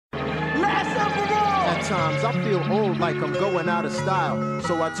Sometimes I feel old like I'm going out of style.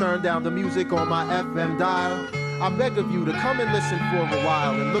 So I turn down the music on my FM dial. I beg of you to come and listen for a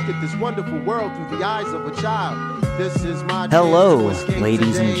while and look at this wonderful world through the eyes of a child. This is my Hello,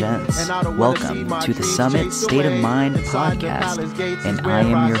 ladies and gents. Welcome to the Summit State of Mind podcast, and I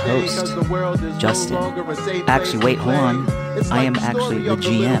am your host, Justin. Actually, wait, hold on. I am actually the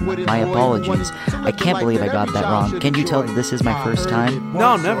GM. My apologies. I can't believe I got that wrong. Can you tell that this is my first time?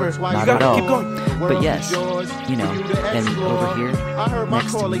 No, never. Not at all. Keep going. But yes, you know, and over here,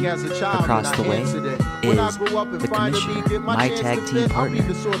 next to me, across the way, is the Commissioner, my tag team partner,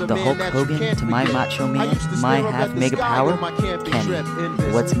 the Hulk Hogan to my Macho Man, my half Mega Power,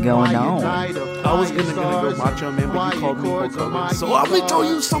 Kenny. What's going on? I was gonna go Macho Man, but you called me Hulk Hogan. So let me tell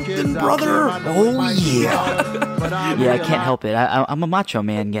you something, brother. Oh yeah. Yeah, I can't help it. I'm a Macho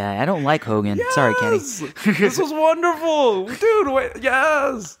Man guy. I don't like Hogan. Yes! Sorry, Kenny. This was wonderful, dude. Wait,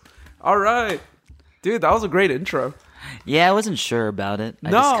 yes. All right, dude. That was a great intro. Yeah, I wasn't sure about it.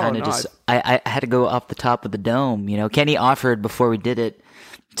 I had to go off the top of the dome. You know, Kenny offered before we did it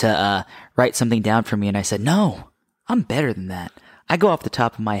to write something down for me, and I said, no, I'm better than that. I go off the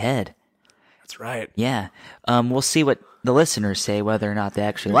top of my head. That's right. Yeah. We'll see what the listeners say, whether or not they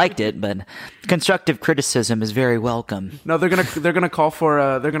actually liked it, but constructive criticism is very welcome. No, they're gonna call for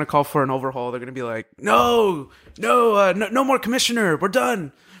an overhaul. They're gonna be like, no more commissioner. We're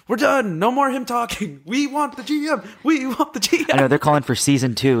done. No more him talking. We want the GM. I know they're calling for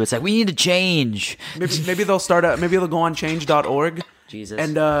season 2. It's like we need to change. Maybe they'll go on change.org. Jesus.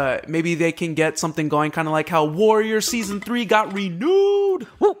 And maybe they can get something going, kind of like how Warrior season 3 got renewed.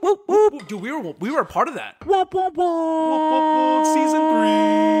 Whoop, whoop, whoop. Dude, we were a part of that. Whoop, whoop, whoop. Season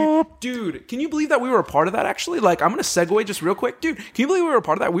 3. Dude, can you believe that we were a part of that? Actually, like, I'm gonna segue just real quick, dude. Can you believe we were a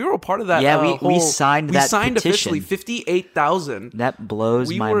part of that? We were a part of that. Yeah, we signed that petition. Officially 58,000. That blows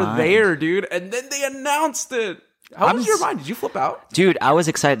my mind. We were there, dude, and then they announced it. How was your mind? Did you flip out? Dude, I was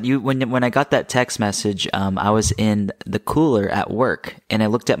excited. When I got that text message, I was in the cooler at work, and I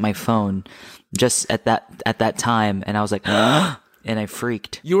looked at my phone just at that time, and I was like, and I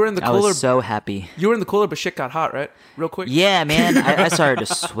freaked. You were in the cooler. I was so happy. You were in the cooler, but shit got hot, right? Real quick. Yeah, man. I started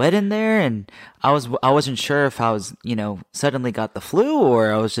to sweat in there, and I wasn't sure if I was, suddenly got the flu,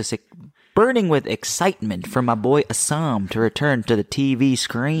 or I was just burning with excitement for my boy Assam to return to the TV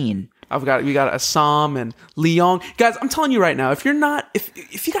screen. We got Assam and Leon. Guys, I'm telling you right now, if you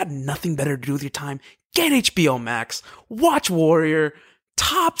got nothing better to do with your time, get HBO Max, watch Warrior,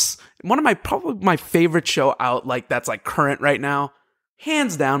 tops probably my favorite show out, like that's like current right now.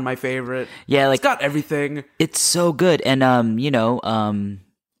 Hands down my favorite. Yeah, like it's got everything. It's so good. And me and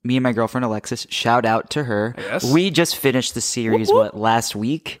my girlfriend Alexis, shout out to her. Yes. We just finished the series last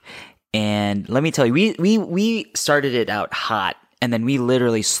week. And let me tell you, we started it out hot. And then we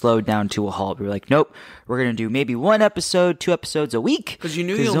literally slowed down to a halt. We were like, nope, we're going to do maybe 1 episode, 2 episodes a week. Because you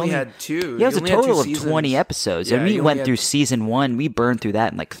knew you only had 2. Yeah, it was a total of 20 episodes. Yeah, and we went through season 1. We burned through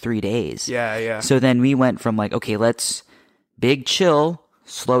that in like 3 days. Yeah. So then we went from like, okay, let's big chill,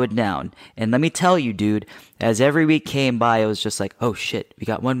 slow it down. And let me tell you, dude, as every week came by, it was just like, oh shit, we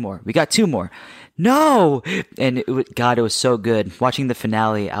got 1 more. We got 2 more. No! And it was so good. Watching the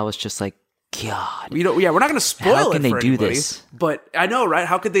finale, I was just like, God. We're not going to spoil it. How can they do anybody, this? But I know, right?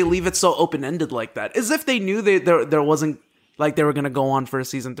 How could they leave it so open-ended like that? As if they knew there wasn't, like, they were going to go on for a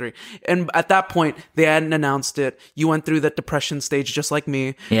season 3. And at that point, they hadn't announced it. You went through that depression stage just like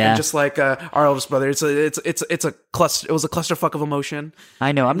me. Yeah. And just like our eldest brother. It was a clusterfuck of emotion.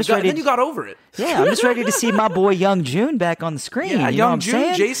 I know. Then you got over it. Yeah, I'm just ready to see my boy Young Jun back on the screen. Yeah, you Young know Jun, what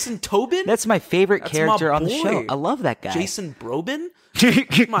I'm saying? Jason Tobin. That's my favorite character my on the show. I love that guy. Jason Brobin.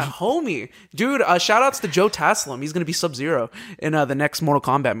 My homie, dude. Shout outs to Joe Taslim. He's gonna be Sub-Zero in the next Mortal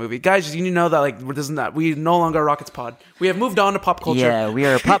Kombat movie. Guys, you need to know that we no longer are Rockets Pod. We have moved on to pop culture. Yeah, we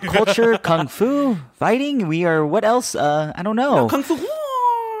are pop culture, kung fu, fighting. We are what else? I don't know. No, kung fu.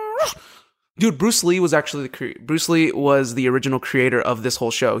 Dude, Bruce Lee was the original creator of this whole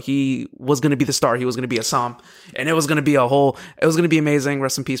show. He was going to be the star. He was going to be Assam. And it was going to be amazing.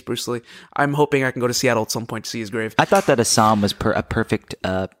 Rest in peace, Bruce Lee. I'm hoping I can go to Seattle at some point to see his grave. I thought that Assam was a perfect,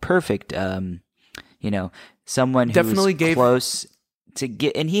 someone who definitely was close to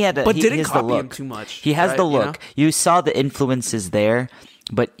get, and he had but he didn't has copy the look. him too much. He has right? the look. You saw the influences there,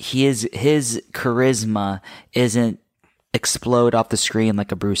 but his charisma isn't explode off the screen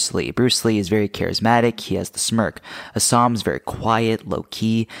like a Bruce Lee. Bruce Lee is very charismatic. He has the smirk. Assam's very quiet, low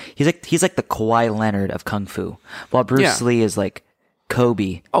key. He's like the Kawhi Leonard of Kung Fu, while Bruce Lee is like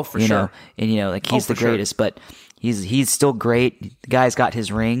Kobe. Oh, for sure. And like he's the greatest, but he's still great. The guy's got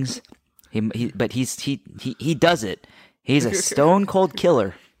his rings. He does it. He's a stone cold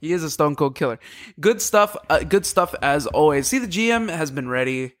killer. He is a stone cold killer. Good stuff. Good stuff as always. See, the GM has been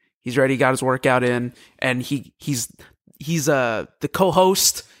ready. He's ready. Got his workout in, and he's the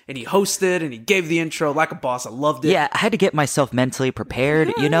co-host, and he hosted, and he gave the intro like a boss. I loved it. Yeah, I had to get myself mentally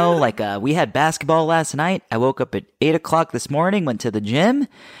prepared. You know, like we had basketball last night. I woke up at 8:00 this morning, went to the gym.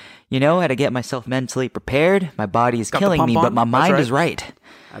 You know, had to get myself mentally prepared. My body is killing me, but my mind is right.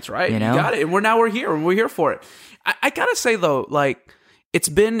 That's right. You know? got it. And we're here, and we're here for it. I gotta say though, like it's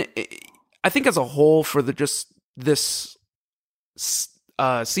been, I think as a whole for this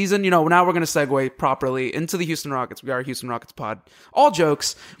season, you know, now we're going to segue properly into the Houston Rockets. We are Houston Rockets pod. All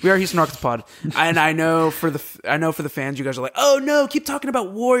jokes. We are Houston Rockets pod. And I know for the fans, you guys are like, oh no, keep talking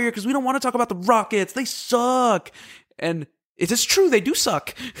about Warrior because we don't want to talk about the Rockets. They suck. And it is true, they do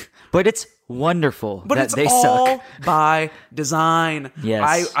suck. But it's wonderful but that it's they all suck. by design.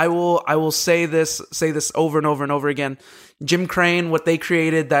 Yes. I will say this over and over and over again. Jim Crane, what they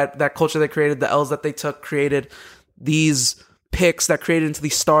created, that culture they created, the L's that they took, created these picks that created into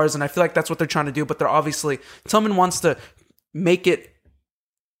these stars, and I feel like that's what they're trying to do, but they're obviously, Tillman wants to make it,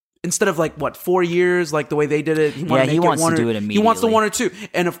 instead of 4 years, like the way they did it, he wants to do it immediately. He wants the 1 or 2.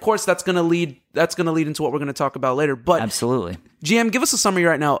 And of course that's gonna lead into what we're gonna talk about later. But absolutely. GM, give us a summary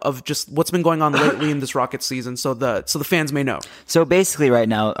right now of just what's been going on lately in this Rockets season so the fans may know. So basically right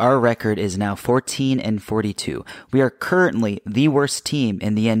now, our record is now 14-42. We are currently the worst team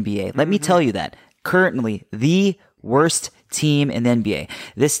in the NBA. Let me tell you that. Currently the worst team in the NBA.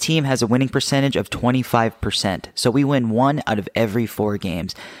 This team has a winning percentage of 25%. So we win 1 out of every 4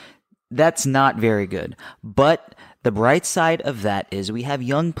 games. That's not very good. But the bright side of that is we have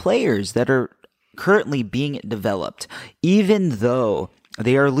young players that are currently being developed. Even though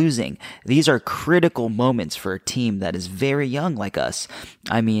they are losing, these are critical moments for a team that is very young like us.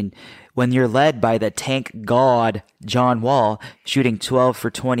 I mean, when you're led by the tank god, John Wall, shooting 12 for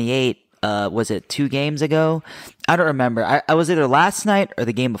 28, was it 2 games ago? I don't remember. I was either last night or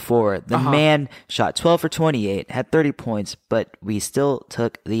the game before. The man shot 12 for 28, had 30 points, but we still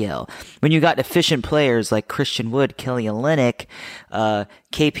took the L. When you got efficient players like Christian Wood, Kelly Olynyk,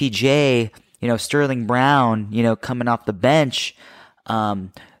 KPJ, Sterling Brown, coming off the bench,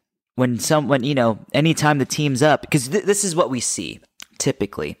 anytime the team's up, because this is what we see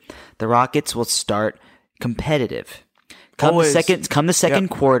typically. The Rockets will start competitive. Come the second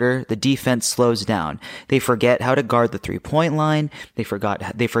quarter, the defense slows down. They forget how to guard the 3-point line. They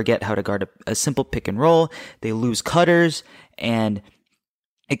forget how to guard a simple pick and roll. They lose cutters, and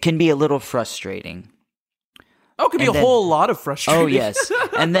it can be a little frustrating. Oh, it could be a whole lot of frustrating. Oh, yes.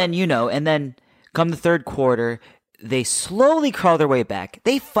 And then come the third quarter, they slowly crawl their way back.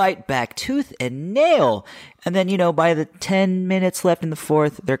 They fight back tooth and nail. And then, by the 10 minutes left in the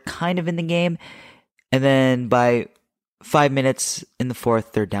fourth, they're kind of in the game. And then by 5 minutes in the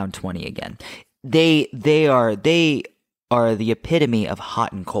fourth, they're down 20 again. They are the epitome of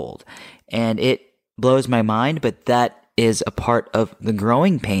hot and cold. And it blows my mind, but that is a part of the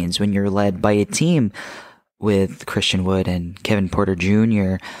growing pains when you're led by a team with Christian Wood and Kevin Porter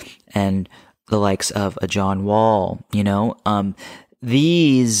Jr. and the likes of a John Wall,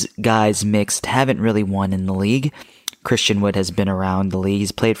 these guys mixed haven't really won in the league. Christian Wood has been around the league.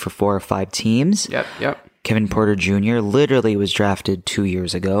 He's played for 4 or 5 teams. Yep. Kevin Porter Jr. literally was drafted 2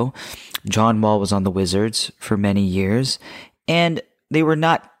 years ago. John Wall was on the Wizards for many years, and they were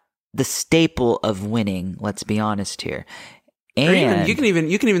not the staple of winning. Let's be honest here. And you can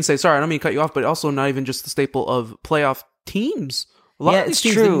even say, sorry, I don't mean to cut you off, but also not even just the staple of playoff teams. A lot of these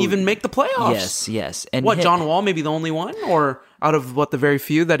teams didn't even make the playoffs. Yes. And John Wall maybe the only one, or out of the very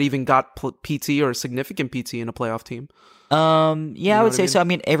few that even got PT or significant PT in a playoff team. I would say so. I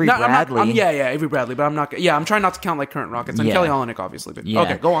mean, Avery Bradley. Avery Bradley, but I'm trying not to count current Rockets and Kelly Olynyk, obviously. But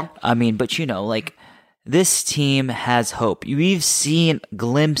okay, go on. I mean, but this team has hope. We've seen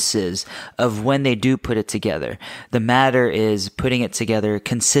glimpses of when they do put it together. The matter is putting it together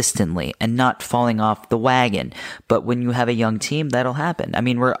consistently and not falling off the wagon. But when you have a young team, that'll happen. I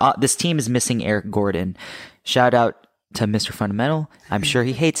mean, this team is missing Eric Gordon. Shout out to Mr. Fundamental. I'm sure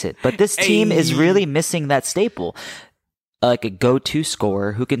he hates it. But this team is really missing that staple. Like a go-to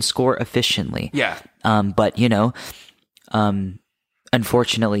scorer who can score efficiently. Yeah. But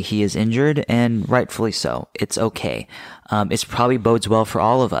unfortunately he is injured, and rightfully so. It's okay. It's probably bodes well for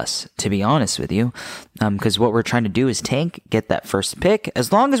all of us, to be honest with you. Because what we're trying to do is tank, get that first pick.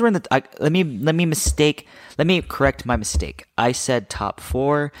 As long as we're in the, let me correct my mistake. I said top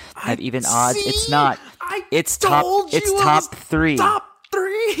 4 have even odds. It's not. It's top 3. Top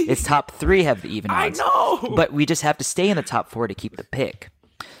 3. It's top 3 have the even odds. I know. But we just have to stay in the top 4 to keep the pick.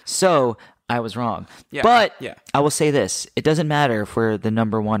 So, I was wrong. Yeah, But yeah. I will say this. It doesn't matter if we're the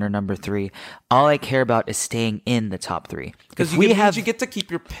number 1 or number 3. All I care about is staying in the top 3. Because If you get to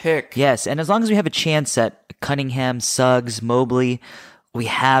keep your pick. Yes, and as long as we have a chance at Cunningham, Suggs, Mobley, we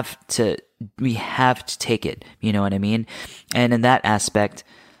have to take it. You know what I mean? And in that aspect,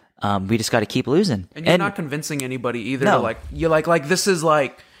 we just got to keep losing. And you're not convincing anybody either. No. Like this is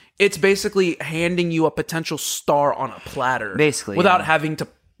like, it's basically handing you a potential star on a platter. Basically, without yeah. having to,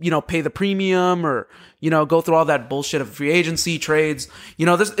 pay the premium or, go through all that bullshit of free agency trades.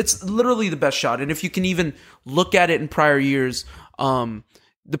 It's literally the best shot. And if you can even look at it in prior years,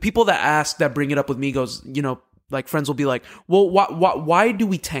 the people that bring it up with me goes, like friends will be like, well, why do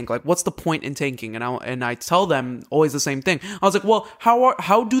we tank? Like, what's the point in tanking? And I tell them always the same thing. I was like, well,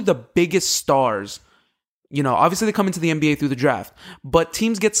 how do the biggest stars, obviously they come into the NBA through the draft, but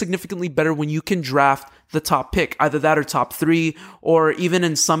teams get significantly better when you can draft the top pick, either that or top 3, or even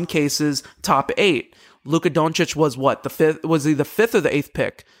in some cases, top 8. Luka Doncic was what? Was he the 5th or the 8th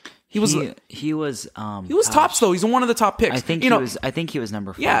pick? He was tops though. He's one of the top picks. I think he was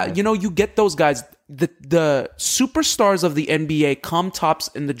number 5. Yeah, you get those guys. The superstars of the NBA come tops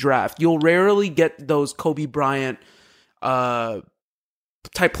in the draft. You'll rarely get those Kobe Bryant type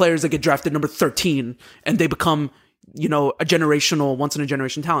players that get drafted number 13 and they become a once in a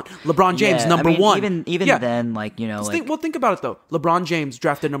generation talent. LeBron James, number 1. Even then, think about it though. LeBron James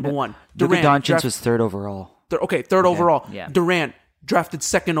drafted number 1. Luka Doncic was 3rd overall. Third overall. Yeah. Durant drafted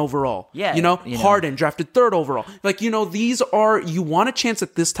 2nd overall. Yeah. Harden drafted 3rd overall. You want a chance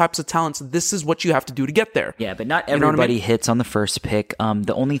at this types of talents. This is what you have to do to get there. Yeah, but not everybody hits on the first pick.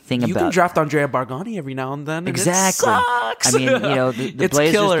 The only thing you can draft Andrea Bargnani every now and then. And exactly. It sucks. I mean,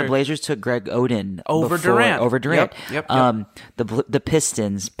 the Blazers took Greg Oden over Durant. Yep. The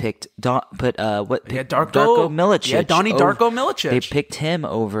Pistons picked Darko Milicic. Yeah, Donnie Darko Milicic. They picked him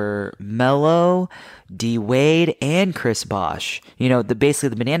over Melo, D Wade, and Chris Bosh. Basically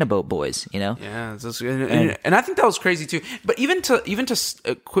the Banana Boat boys. Yeah, and I think that was crazy too. But even to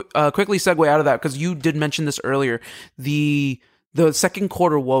quickly segue out of that, because you did mention this earlier, the second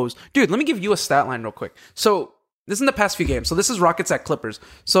quarter woes, dude. Let me give you a stat line real quick. So this is in the past few games. So this is Rockets at Clippers.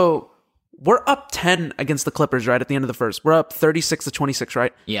 So we're up 10 against the Clippers right at the end of the first. We're up 36-26,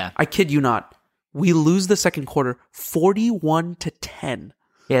 right? Yeah. I kid you not. We lose the second quarter 41-10.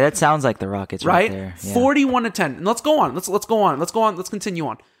 Yeah, that sounds like the Rockets right there. Yeah. 41-10. And let's go on. Let's go on. Let's continue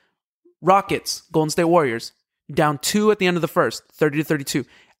on. Rockets, Golden State Warriors, down 2 at the end of the first, 30-32.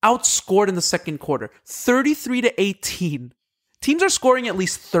 Outscored in the second quarter, 33-18. Teams are scoring at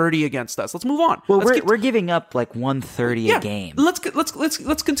least 30 against us. Let's move on. Well, we're giving up like 130 a game. Let's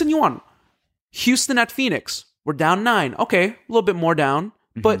continue on. Houston at Phoenix, we're down 9. Okay, a little bit more down,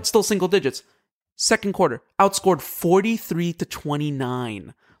 but still single digits. Second quarter, outscored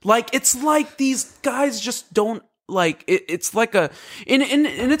 43-29. It's like these guys just don't it's like and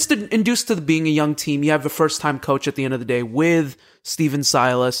it's induced to being a young team. You have a first time coach at the end of the day with Steven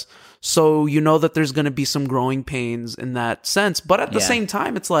Silas. So that there's going to be some growing pains in that sense. But at the same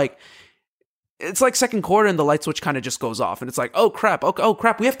time, it's like second quarter and the light switch kind of just goes off. And it's like, oh crap,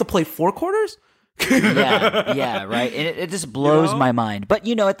 we have to play 4 quarters? yeah, right. And it just blows my mind. But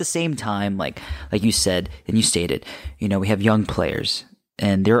at the same time, like you said and you stated, we have young players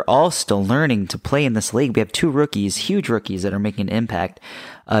and they're all still learning to play in this league. We have 2 rookies, huge rookies that are making an impact.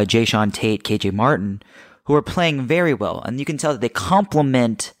 Jayshawn Tate, KJ Martin, who are playing very well. And you can tell that they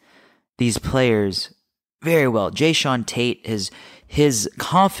complement these players very well. Jayshawn Tate, his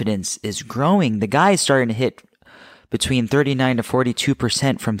confidence is growing. The guy is starting to hit between 39 to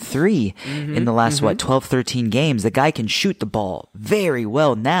 42% from 3 in the last 12, 13 games. The guy can shoot the ball very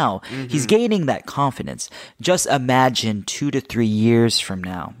well now. He's gaining that confidence. Just imagine 2 to 3 years from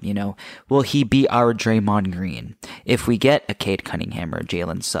now, will he be our Draymond Green? If we get a Cade Cunningham or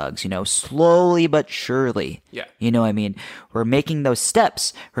Jalen Suggs, slowly but surely. Yeah. We're making those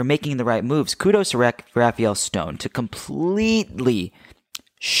steps. We're making the right moves. Kudos to Raphael Stone to completely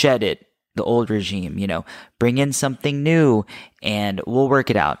shed the old regime, bring in something new and we'll work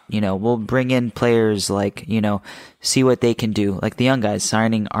it out. We'll bring in players like, see what they can do. Like the young guys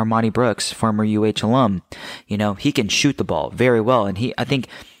signing Armani Brooks, former UH alum. He can shoot the ball very well. And I think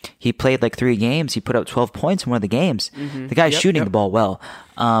he played like 3 games. He put up 12 points in one of the games. The guy's shooting the ball well.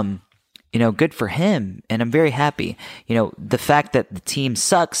 Good for him. And I'm very happy. The fact that the team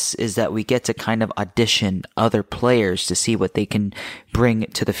sucks is that we get to kind of audition other players to see what they can bring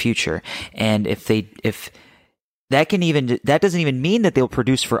to the future. And if that doesn't even mean that they'll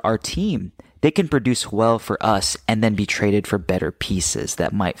produce for our team. They can produce well for us and then be traded for better pieces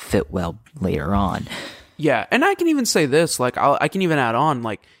that might fit well later on. Yeah. And I can even say this, I can even add on,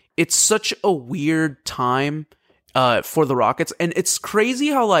 it's such a weird time for the Rockets. And it's crazy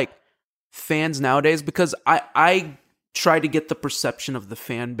how, like, fans nowadays, because I try to get the perception of the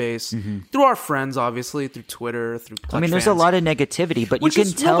fan base through our friends, obviously, through Twitter, through Clutch I mean, there's fans. a lot of negativity, but Which you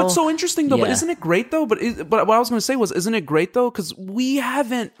can tell. No, what's so interesting, though, but Yeah. isn't it great, though? But what I was going to say was, isn't it great, though? Because we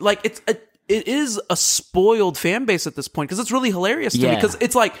haven't, like, it is a spoiled fan base at this point, because it's really hilarious to me, Yeah. because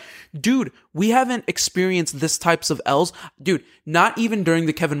it's like, dude, we haven't experienced this types of L's. Dude, not even during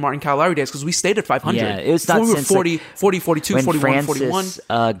the Kevin Martin, Kyle Lowry days, because we stayed at 500. Yeah, it was not we were since, 40, 42, when 41, Francis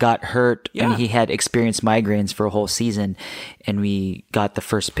 41. Got hurt Yeah. and he had experienced migraines for a whole season, and we got the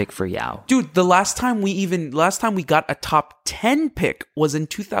first pick for Yao. Dude, the last time we got a top 10 pick was in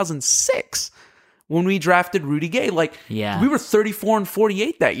 2006 when we drafted Rudy Gay. Like, Yeah. we were 34 and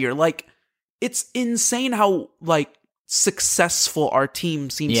 48 that year. Like, it's insane how, like, successful our team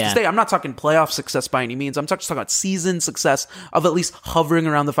seems to Yeah. stay. I'm not talking playoff success by any means. I'm just talking about season success of at least hovering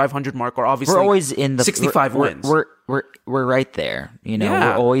around the 500 mark, or obviously We're always in the 65 we're, wins. We're right there. You know, Yeah.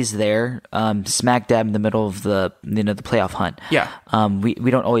 we're always there. Smack dab in the middle of the the playoff hunt. Yeah.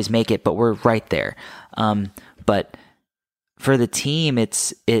 We don't always make it, but we're right there. But for the team,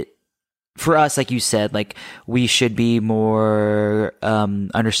 for us, like you said, like, we should be more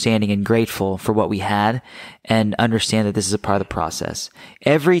understanding and grateful for what we had, and understand that this is a part of the process.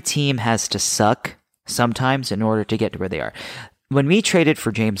 Every team has to suck sometimes in order to get to where they are. When we traded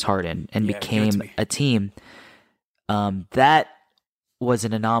for James Harden and Yeah, give it to became me. a team, that was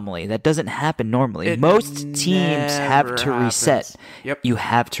an anomaly. That doesn't happen normally. It Most teams have never to happens. reset. Yep. You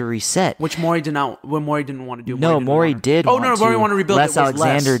have to reset. Which Morey didn't want to do. No, Morey did. Oh, no, Morey wanted to rebuild. Les It was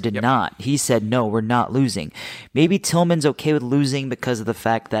Alexander less. did Yep. not. He said, no, we're not losing. Maybe Tillman's okay with losing because of the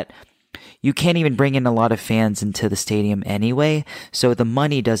fact that you can't even bring in a lot of fans into the stadium anyway, so the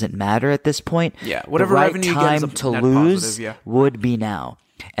money doesn't matter at this point. Yeah, whatever the right revenue you get time is a to net lose positive, yeah. would be now.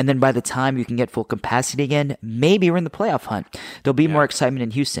 And then by the time you can get full capacity again, maybe we're in the playoff hunt. There'll be more excitement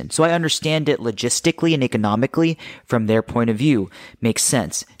in Houston. So I understand it logistically and economically from their point of view. Makes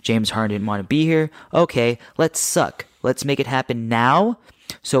sense. James Harden didn't want to be here. Okay, let's suck. Let's make it happen now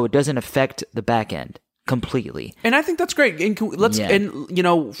so it doesn't affect the back end completely. And I think that's great. And let's Yeah. and you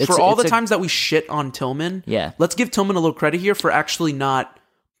know, for It's- all it's the a- times that we shit on Tillman, Yeah. let's give Tillman a little credit here for actually not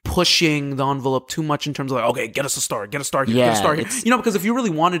pushing the envelope too much in terms of, like, okay, get us a star here, get Yeah, a star here. it's- You know, because if you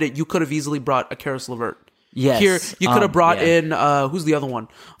really wanted it, you could have easily brought a Karis LeVert. Yes. Here, you could have brought yeah. in who's the other one?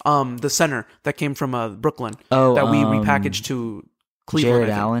 The center that came from Brooklyn Oh, that we repackaged to Cleveland. Jared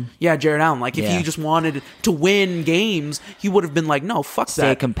I think. Allen? Yeah, Jared Allen. Like, if Yeah. he just wanted to win games, he would have been like, no, fuck Stay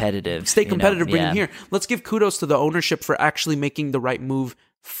that. competitive. Stay you know? competitive, bring Yeah. him here. Let's give kudos to the ownership for actually making the right move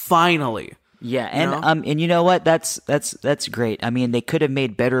finally. Yeah, and know? and you know what? That's great. I mean, they could have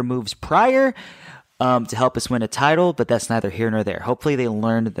made better moves prior to help us win a title, but that's neither here nor there. Hopefully, they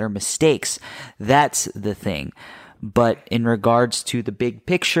learned their mistakes. That's the thing. But in regards to the big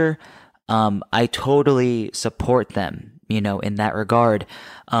picture, I totally support them. You know, in that regard,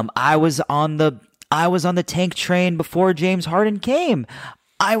 I was on the tank train before James Harden came.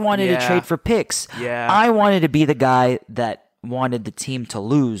 I wanted to Yeah. trade for picks. Yeah. I wanted to be the guy that wanted the team to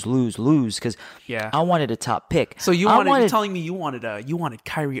lose because Yeah. I wanted a top pick. So you're telling me you wanted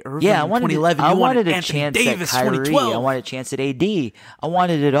Kyrie Irving yeah, I in wanted 2011. I you wanted a Anthony chance Davis, at Kyrie. 2012. I wanted a chance at AD. I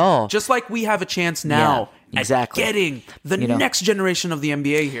wanted it all. Just like we have a chance now Yeah, exactly. at getting the You know. next generation of the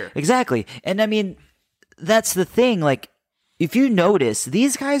NBA here. Exactly. And I mean, that's the thing. Like, if you notice,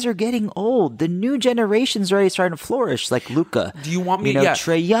 these guys are getting old. The new generation's already starting to flourish, like Luka. Do you want me- You know, yeah.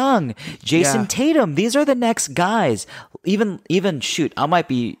 Trae Young, Jason Yeah. Tatum. These are the next guys. Even shoot, I might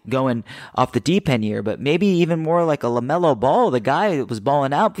be going off the deep end here, but maybe even more like a LaMelo Ball, the guy that was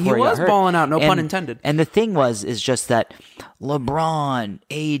balling out before he was got hurt. balling out, no pun intended. And the thing is just that LeBron,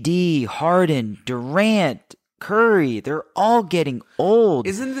 AD, Harden, Durant, Curry, they're all getting old.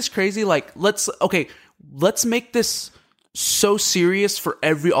 Isn't this crazy? Like, let's make this so serious for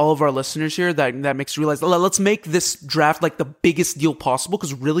all of our listeners here that makes you realize, let's make this draft like the biggest deal possible,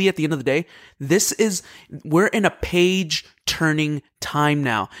 because really at the end of the day, we're in a page turning time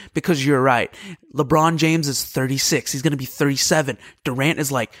now, because you're right. LeBron James is 36. He's going to be 37. Durant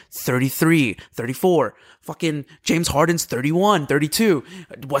is like 33, 34. Fucking James Harden's 31, 32.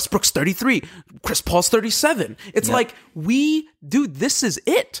 Westbrook's 33. Chris Paul's 37. It's like, this is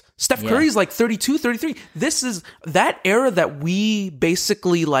it. Steph Curry's like 32, 33. This is that era that we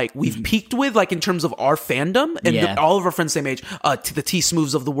basically we've peaked with, like, in terms of our fandom and all of our friends same age, the T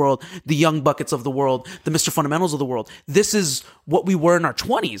Smoothes of the world, the Young Buckets of the world, the Mr. Fundamentals of the world. This is what we were in our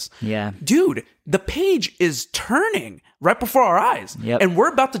 20s. Yeah. Dude, the page is turning right before our eyes. Yep. And we're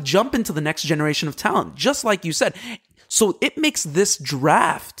about to jump into the next generation of talent, just like you said. So it makes this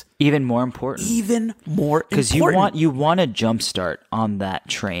draft even more important. even more important. Because you want a jump start on that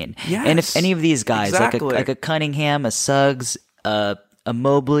train. Yes, and if any of these guys, exactly. like a Cunningham, a Suggs, a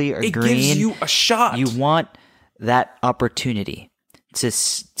Mobley, or it Green, gives you a shot. you want that opportunity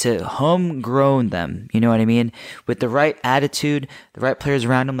to homegrown them. You know what I mean? With the right attitude, the right players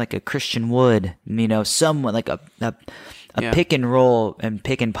around them, like a Christian Wood. Someone like a pick and roll and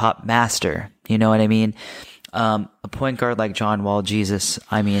pick and pop master. You know what I mean? A point guard like John Wall, Jesus.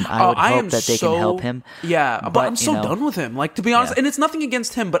 I mean, I would hope that they can help him. Yeah, but I'm so done with him. Like, to be honest, and it's nothing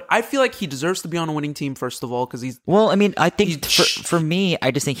against him, but I feel like he deserves to be on a winning team, first of all, because he's... Well, I mean, I think for me,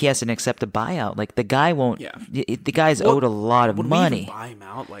 I just think he has to accept a buyout. Like, the guy won't... Yeah. The guy's owed a lot of money. We even buy him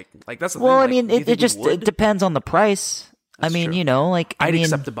out? Like that's the well, thing. I mean, it just it depends on the price. That's I mean, true. I'd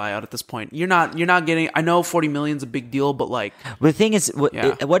accept a buyout at this point. You're not getting. I know $40 million is a big deal, but like, the thing is, what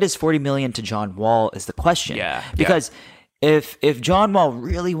is $40 million to John Wall is the question. Yeah, because if John Wall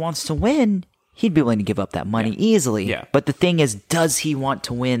really wants to win, he'd be willing to give up that money easily. Yeah. But the thing is, does he want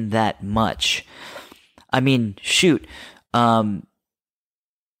to win that much? I mean, shoot. Like,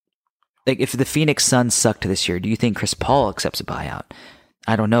 if the Phoenix Suns sucked this year, do you think Chris Paul accepts a buyout?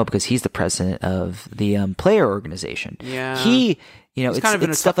 I don't know, because he's the president of the player organization. Yeah, he's kind of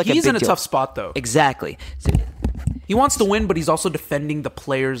in a stuff tough, like he's in a deal. tough spot though. Exactly. So, he wants to win, but he's also defending the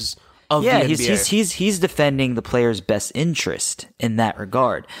players of the NBA. he's defending the player's best interest in that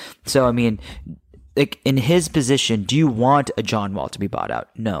regard. So I mean, like, in his position, do you want a John Wall to be bought out?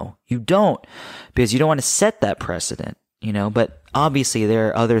 No, you don't, because you don't want to set that precedent. But obviously there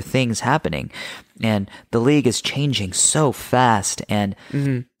are other things happening, and the league is changing so fast, and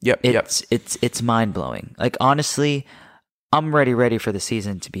it's mind blowing. Like, honestly, I'm ready for the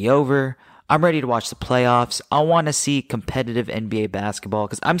season to be over. I'm ready to watch the playoffs. I want to see competitive NBA basketball,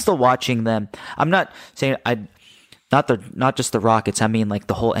 because I'm still watching them. I'm not saying not just the Rockets. I mean, like,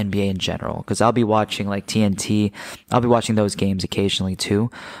 the whole NBA in general, because I'll be watching like TNT. I'll be watching those games occasionally too,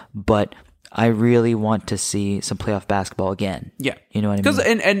 but I really want to see some playoff basketball again. Yeah. You know what I mean?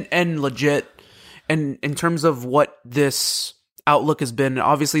 Because and legit, and in terms of what this outlook has been,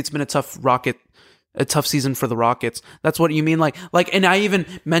 obviously it's been a tough season for the Rockets. That's what you mean, like, and I even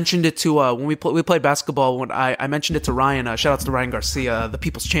mentioned it to when we played basketball. When I mentioned it to Ryan. Shout outs to Ryan Garcia, the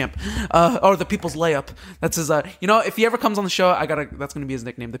People's Champ, or the People's Layup. That's his. If he ever comes on the show, that's going to be his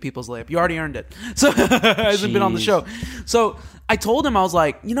nickname, the People's Layup. You already earned it. So hasn't been on the show. So I told him, I was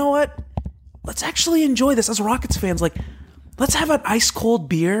like, you know what? Let's actually enjoy this as Rockets fans. Like, let's have an ice cold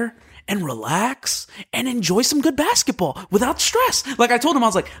beer and relax and enjoy some good basketball without stress. Like, I told him, I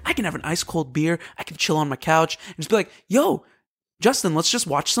was like, I can have an ice cold beer. I can chill on my couch and just be like, yo, Justin, let's just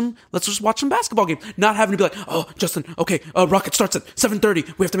watch some basketball game. Not having to be like, oh, Justin, okay, Rocket starts at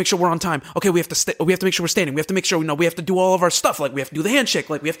 7:30. We have to make sure we're on time. Okay, we have to make sure we're standing. We have to make sure we have to do all of our stuff. Like, we have to do the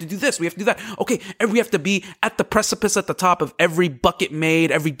handshake. Like, we have to do this. We have to do that. Okay, and we have to be at the precipice at the top of every bucket made,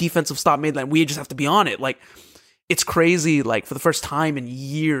 every defensive stop made. Like, we just have to be on it. Like, it's crazy. Like, for the first time in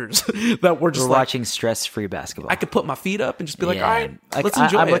years that we're watching stress-free basketball. I could put my feet up and just be like, all right, let's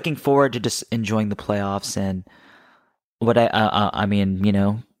enjoy it. I'm looking forward to just enjoying the playoffs. And what I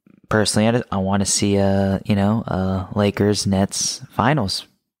mean, personally, I want to see Lakers Nets finals.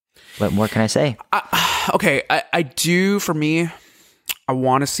 What more can I say? I do. For me, I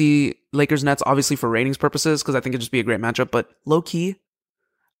want to see Lakers Nets, obviously for ratings purposes, because I think it'd just be a great matchup. But low key,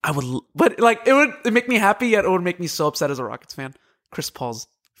 it would make me happy, yet it would make me so upset as a Rockets fan. Chris Paul's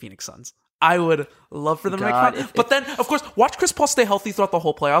Phoenix Suns. I would love for them to make fun. But then, of course, watch Chris Paul stay healthy throughout the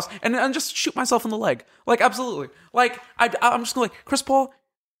whole playoffs and just shoot myself in the leg. Like, absolutely. Like, I'm just going to, like, Chris Paul,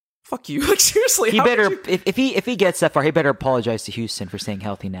 fuck you. Like, seriously. He better, if he gets that far, he better apologize to Houston for staying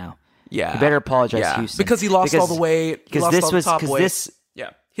healthy now. Yeah. He better apologize to Houston. Because he lost all the weight. He had his best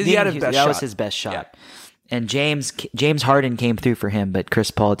that shot. was his best shot. Yeah. And James Harden came through for him, but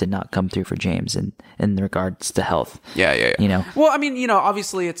Chris Paul did not come through for James in regards to health. Yeah. Well, I mean,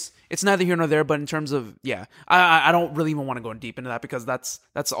 obviously it's neither here nor there, but in terms of, I don't really even want to go in deep into that, because that's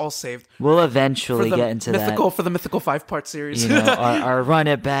all saved. We'll eventually get into that. For the mythical 5-part series. Our run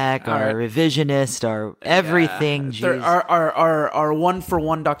it back, our revisionist, our everything. Our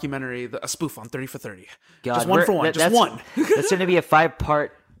 1-for-1 documentary, a spoof on 30 for 30. God, just 1 for 1. Just one. That's going to be a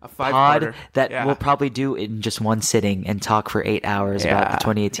 5-part pod that yeah. we'll probably do in just one sitting and talk for 8 hours about the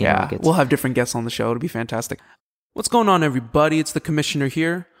 2018 Rockets. We'll have different guests on the show. It'll be fantastic. What's going on, everybody? It's the Commissioner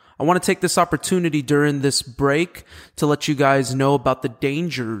here. I want to take this opportunity during this break to let you guys know about the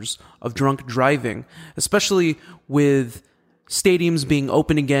dangers of drunk driving, especially with stadiums being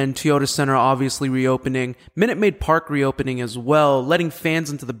open again, Toyota Center obviously reopening, Minute Maid Park reopening as well, letting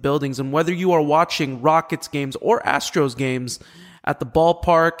fans into the buildings. And whether you are watching Rockets games or Astros games at the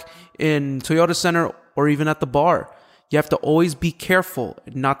ballpark, in Toyota Center, or even at the bar, you have to always be careful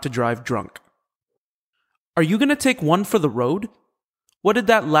not to drive drunk. Are you going to take one for the road? What did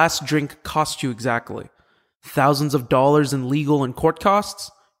that last drink cost you exactly? Thousands of dollars in legal and court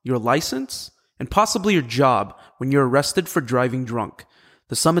costs? Your license? And possibly your job when you're arrested for driving drunk.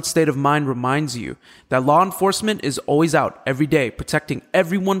 The Summit State of Mind reminds you that law enforcement is always out every day protecting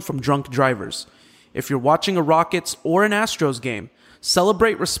everyone from drunk drivers. If you're watching a Rockets or an Astros game,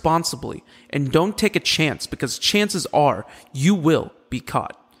 celebrate responsibly and don't take a chance, because chances are you will be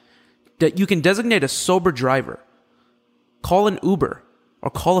caught. That you can designate a sober driver, call an Uber, or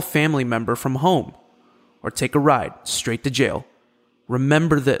call a family member from home, or take a ride straight to jail.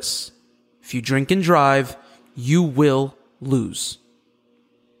 Remember this: if you drink and drive, you will lose.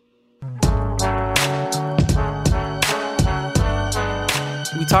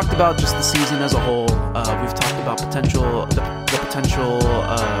 We talked about just the season as a whole. We've talked about the potential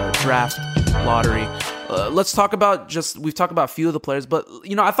draft lottery. Let's talk about we've talked about a few of the players, but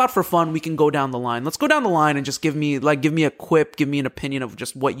I thought for fun we can go down the line. Let's go down the line and just give me a quip, give me an opinion of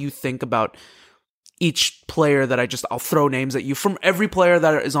just what you think about each player that I'll throw names at you from every player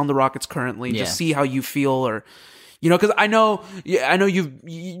that is on the Rockets currently. Just see how you feel, or because I know you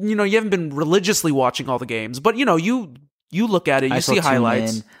haven't been religiously watching all the games, but you look at it, you see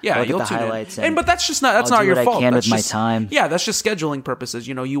highlights. Yeah, you'll tune highlights in. But that's not your fault. That's just my time. Yeah, that's just scheduling purposes.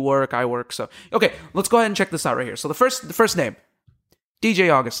 You work, I work. So okay, let's go ahead and check this out right here. So the first name,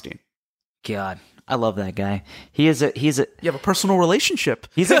 DJ Augustine. God, I love that guy. He's a. You have a personal relationship.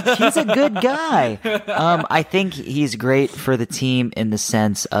 He's a good guy. I think he's great for the team in the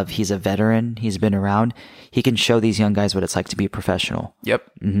sense of he's a veteran. He's been around. He can show these young guys what it's like to be a professional.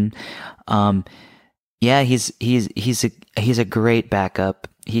 Yep. Mm-hmm. Yeah, he's a great backup.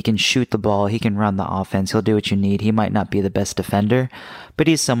 He can shoot the ball. He can run the offense. He'll do what you need. He might not be the best defender, but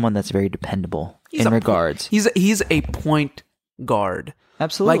he's someone that's very dependable in regards. He's a point guard.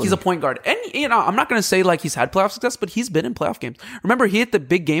 Absolutely. Like, he's a point guard. And, I'm not going to say like he's had playoff success, but he's been in playoff games. Remember, he hit the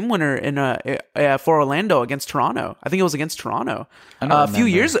big game winner for Orlando against Toronto. I think it was against Toronto.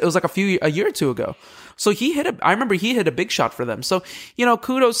 It was like a year or two ago. So I remember he hit a big shot for them. So,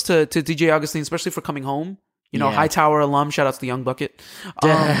 kudos to DJ Augustine, especially for coming home. Hightower alum, shout out to the Young Bucket.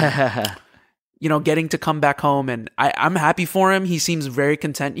 Getting to come back home, and I'm happy for him. He seems very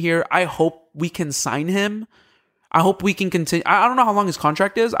content here. I hope we can sign him. I hope we can continue. I don't know how long his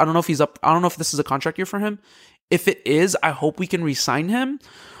contract is. I don't know if he's up. I don't know if this is a contract year for him. If it is, I hope we can re-sign him.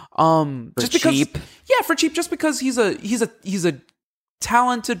 Just because, cheap. Yeah, for cheap. Just because he's a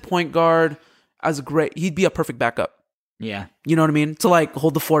talented point guard. He'd be a perfect backup. Yeah. You know what I mean? To like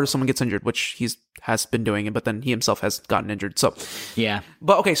hold the fort if someone gets injured, which has been doing it, but then he himself has gotten injured. So yeah.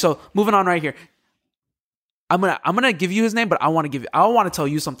 But okay, so moving on right here. I'm gonna give you his name, but I want to tell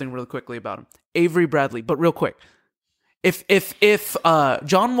you something really quickly about him. Avery Bradley, but real quick. If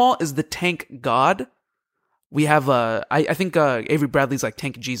John Wall is the tank god, we have I think Avery Bradley's like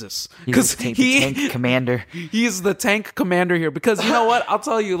tank Jesus, because the tank commander. He's the tank commander here, because you know what? I'll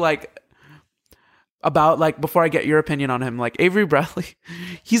tell you before I get your opinion on him, like Avery Bradley,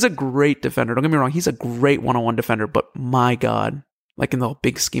 he's a great defender. Don't get me wrong, he's a great one-on-one defender, but my God, like in the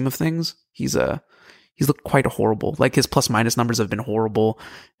big scheme of things, he's looked quite horrible. Like his plus-minus numbers have been horrible.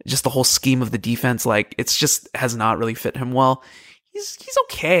 Just the whole scheme of the defense, like it's just has not really fit him well. He's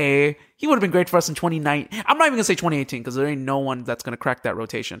okay. He would have been great for us in 2019. I'm not even gonna say 2018 because there ain't no one that's gonna crack that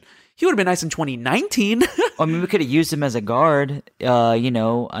rotation. He would have been nice in 2019. I mean, we could have used him as a guard. The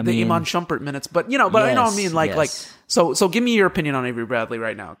Iman Shumpert minutes, but you know what I mean. So give me your opinion on Avery Bradley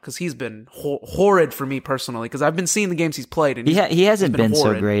right now, because he's been horrid for me personally. Because I've been seeing the games he's played, and he hasn't been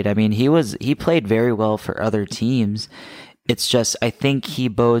so great. I mean, he played very well for other teams. It's just I think he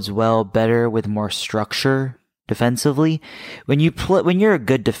bodes better with more structure defensively. When you're a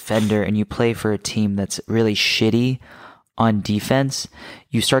good defender and you play for a team that's really shitty on defense,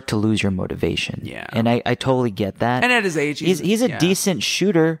 you start to lose your motivation. Yeah. And I totally get that. And at his age, he's a decent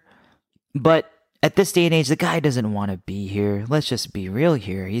shooter, but at this day and age, the guy doesn't want to be here. Let's just be real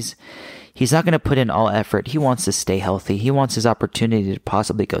here. He's not going to put in all effort. He wants to stay healthy. He wants his opportunity to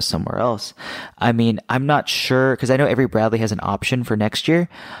possibly go somewhere else. I mean, I'm not sure, because I know Avery Bradley has an option for next year.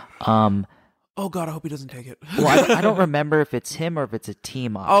 Oh God, I hope he doesn't take it. Well, I don't remember if it's him or if it's a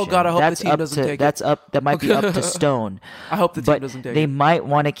team option. Oh God, I hope the team doesn't take it. That might be up to Stone. I hope the team doesn't take it. They might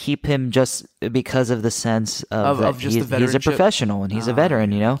want to keep him just because of the sense of that he's a professional and he's a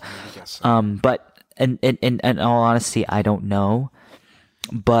veteran, you know. I guess so. But and in all honesty, I don't know,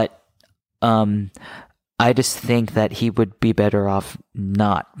 but I just think that he would be better off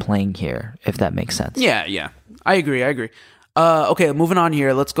not playing here, if that makes sense. Yeah. I agree. Okay, moving on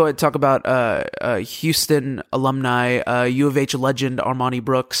here. Let's go ahead and talk about Houston alumni, U of H legend Armani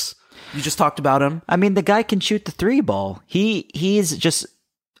Brooks. You just talked about him. I mean, the guy can shoot the 3 ball. He's just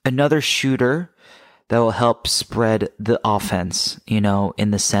another shooter that will help spread the offense, in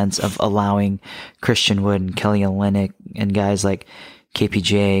the sense of allowing Christian Wood and Kelly Olynyk and guys like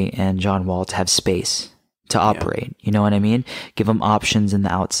KPJ and John Wall to have space to operate. You know what I mean? Give him options in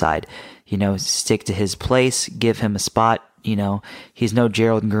the outside. Stick to his place, give him a spot. He's no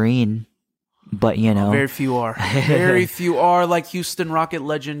Gerald Green, but very few are. Very few are like Houston Rocket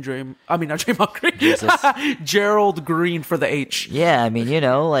legend not Draymond Green. Gerald Green for the H. Yeah,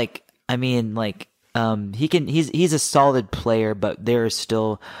 he's a solid player, but there's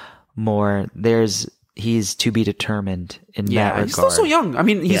still more. He's to be determined in that regard. He's still so young.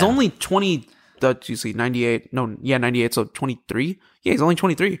 He's only 20. You see, 98. No, yeah, 98. So 23. Yeah, he's only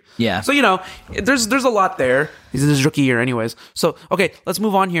 23. Yeah. So there's a lot there. He's in his rookie year, anyways. So okay, let's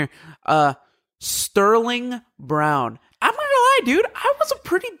move on here. Sterling Brown. I'm not gonna lie, dude. I was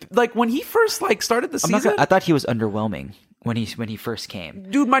when he first started the season. I thought he was underwhelming when he first came.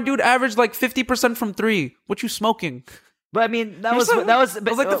 Dude, my dude averaged 50% from 3. What you smoking? But that was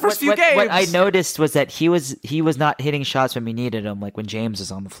the first few games. What I noticed was that he was not hitting shots when we needed him, like when James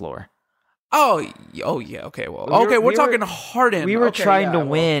was on the floor. Oh yeah. Okay, well, we're talking Harden. We were trying to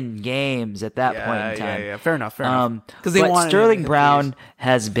win games at that point in time. Yeah. Fair enough. Because Sterling Brown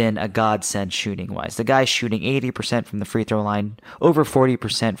has been a godsend shooting wise. The guy's shooting 80% from the free throw line, over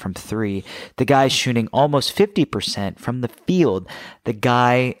 40% from 3. The guy's shooting almost 50% from the field. The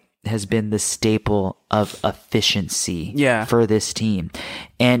guy has been the staple of efficiency for this team.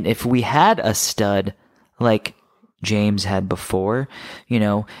 And if we had a stud like James had before,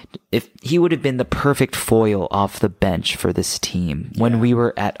 if he would have been the perfect foil off the bench for this team when we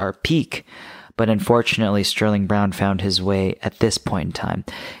were at our peak. But unfortunately, Sterling Brown found his way at this point in time.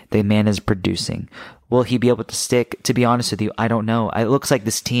 The man is producing. Will he be able to stick? To be honest with you, I don't know. It looks like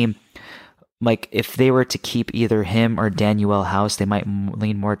this team, if they were to keep either him or Danuel House, they might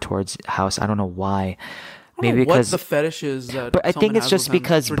lean more towards House. I don't know why. Maybe because what the fetish is that. But I think it's just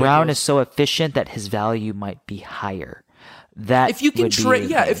because Brown is so efficient that his value might be higher. That if you can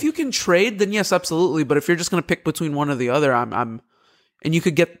trade, if you can trade, then yes, absolutely. But if you're just going to pick between one or the other, and you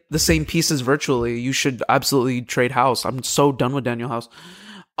could get the same pieces virtually, you should absolutely trade House. I'm so done with Danuel House.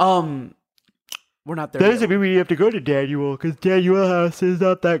 We're not there. That doesn't mean we have to go to Danuel, because Danuel House is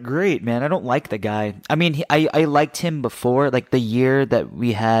not that great, man. I don't like the guy. I liked him before, the year that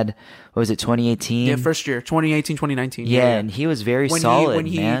we had. What was it, 2018? Yeah, first year, 2018, 2019. Yeah, and he was very solid, when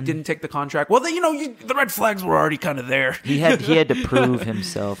he didn't take the contract. Well, the red flags were already kind of there. He had to prove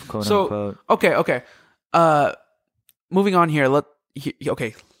himself, quote unquote. Okay. Moving on here. We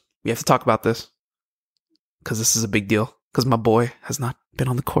have to talk about this because this is a big deal. Because my boy has not been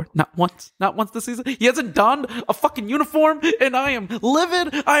on the court. Not once this season. He hasn't donned a fucking uniform, and I am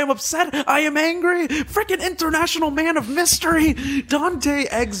livid. I am upset. I am angry. Freaking international man of mystery, Dante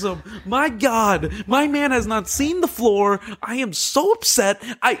Exum. My God, my man has not seen the floor. I am so upset.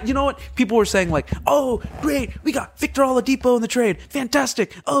 You know what? People were saying oh, great, we got Victor Oladipo in the trade.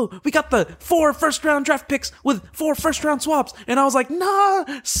 Fantastic. Oh, we got the 4 first-round draft picks with 4 first-round swaps. And I was like, nah,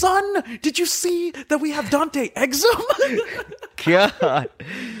 son, did you see that we have Dante Exum? God,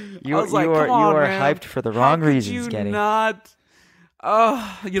 you are hyped for the wrong reasons, Kenny.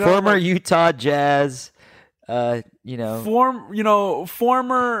 Former Utah Jazz, former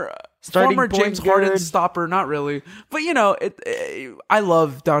James Harden stopper, not really, but I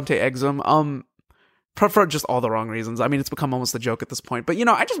love Dante Exum. For just all the wrong reasons. It's become almost a joke at this point. But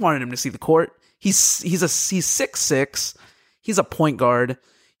I just wanted him to see the court. He's 6'6". He's a point guard.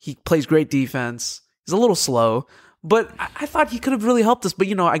 He plays great defense. He's a little slow. But I thought he could have really helped us. But,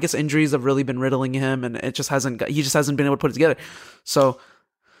 I guess injuries have really been riddling him, and he just hasn't been able to put it together. So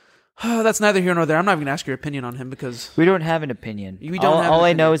that's neither here nor there. I'm not even going to ask your opinion on him because we don't have an opinion. All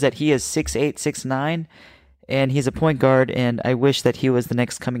I know is that he is 6'8", 6'9", and he's a point guard, and I wish that he was the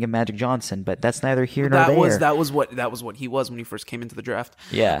next coming of Magic Johnson, but that's neither here nor there. That was what he was when he first came into the draft.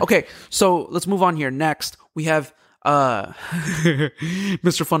 Yeah. Okay, so let's move on here. Next, we have Mr.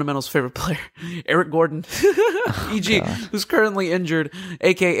 Fundamental's favorite player, Eric Gordon, EG, who's currently injured,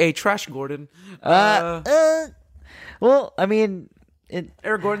 aka Trash Gordon. Well,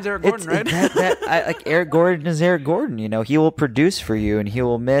 Eric Gordon's Eric Gordon, right? Eric Gordon is Eric Gordon. He will produce for you, and he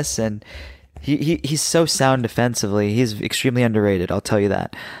will miss, and he's so sound defensively. He's extremely underrated. I'll tell you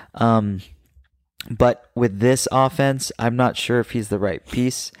that. But with this offense, I'm not sure if he's the right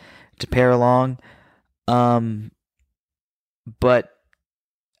piece to pair along. But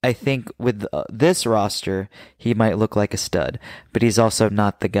I think with this roster, he might look like a stud, but he's also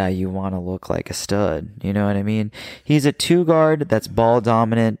not the guy you want to look like a stud. You know what I mean? He's a 2 guard that's ball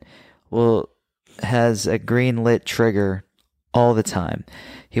dominant, has a green lit trigger all the time.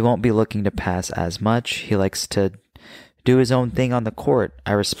 He won't be looking to pass as much. He likes to do his own thing on the court.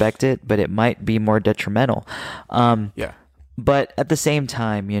 I respect it, but it might be more detrimental. Yeah. But at the same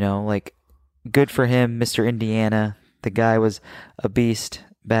time, like, good for him, Mr. Indiana. The guy was a beast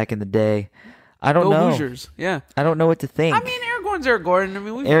back in the day. I don't know. Hoosiers. Yeah. I don't know what to think. I mean, Eric Gordon's Eric Gordon. I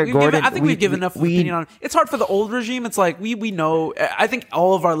mean, Gordon, we've given enough opinion on him. It's hard for the old regime. It's like we know. I think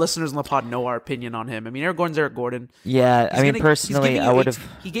all of our listeners on the pod know our opinion on him. I mean, Eric Gordon's Eric Gordon. Yeah, personally, I would have.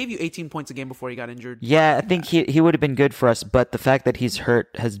 He gave you 18 points a game before he got injured. Yeah, I think he would have been good for us, but the fact that he's hurt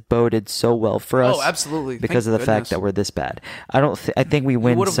has boded so well for us. Oh, absolutely. Because of the fact that we're this bad. I think we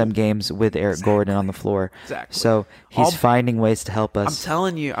win some games with Eric Gordon on the floor. Exactly. So he's finding ways to help us. I'm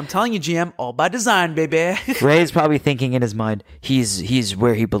telling you, GM, all by design, baby. Ray's probably thinking in his mind, he's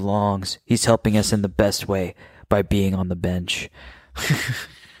where he belongs. He's helping us in the best way by being on the bench.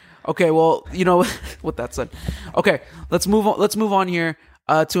 Okay, well, with that said, okay, let's move on here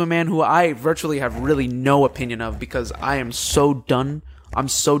to a man who I virtually have really no opinion of because I am so done. I'm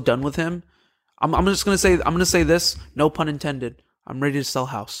so done with him. I'm just gonna say this, no pun intended. I'm ready to sell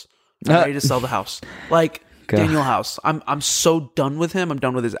house. I'm ready to sell the house. Like Daniel House. I'm so done with him. I'm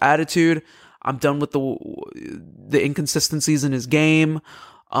done with his attitude. I'm done with the inconsistencies in his game.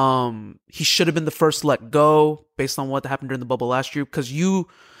 He should have been the first let go based on what happened during the bubble last year. Because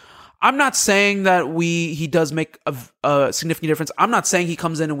I'm not saying that he does make a significant difference. I'm not saying he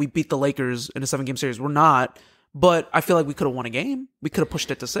comes in and we beat the Lakers in a 7-game series. We're not. But I feel like we could have won a game. We could have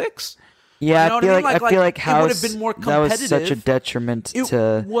pushed it to 6. Yeah, I feel like House, it would have been more competitive. That was such a detriment It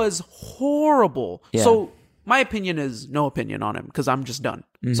was horrible. Yeah. So my opinion is no opinion on him because I'm just done.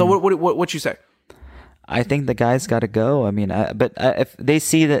 Mm-hmm. So what you say? I think the guy's got to go. I mean, if they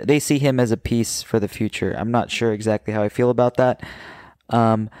see him as a piece for the future, I'm not sure exactly how I feel about that.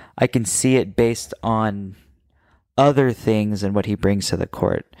 I can see it based on other things and what he brings to the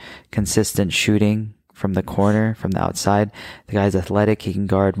court. Consistent shooting from the corner, from the outside. The guy's athletic. He can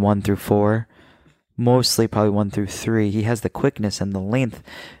guard 1 through 4. Mostly probably 1 through 3. He has the quickness and the length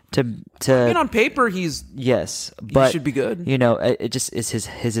to I mean, on paper yes, but he should be good. It just is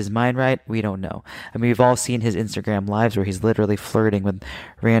his mind right? We don't know. I mean, we've all seen his Instagram lives where he's literally flirting with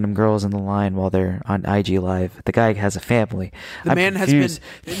random girls in the line while they're on IG Live. The guy has a family. The man has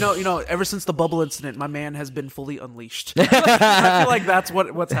been ever since the bubble incident, my man has been fully unleashed. I feel like that's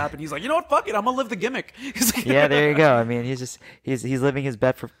what's happened. He's like, you know what, fuck it, I'm gonna live the gimmick. Yeah, there you go. I mean, he's living his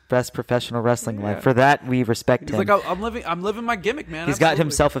best professional wrestling life. For that, we respect him. He's like, I'm living my gimmick, man. He's got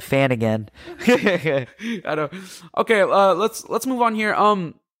himself a fan again. I know. Okay, let's move on here.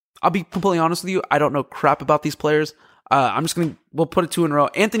 I'll be completely honest with you. I don't know crap about these players. We'll put it 2 in a row.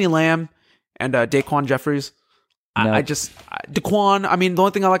 Anthony Lamb and Daquan Jeffries. No. Daquan. I mean, the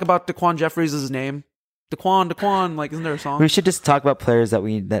only thing I like about Daquan Jeffries is his name. Daquan. Like, isn't there a song? We should just talk about players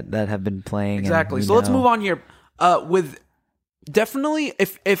that have been playing. Exactly. So let's move on here. With definitely,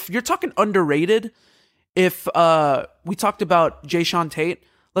 if you're talking underrated, if we talked about Jayshawn Tate.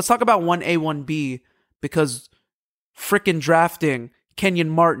 Let's talk about 1A, 1B, because frickin' drafting Kenyon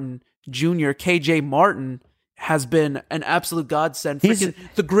Martin Jr., KJ Martin, has been an absolute godsend. Frickin'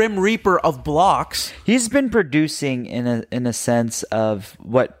 the Grim Reaper of blocks. He's been producing in a sense of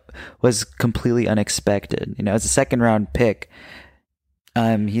what was completely unexpected. As a 2nd-round pick,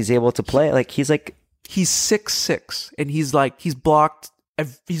 he's able to play he's 6'6", and he's blocked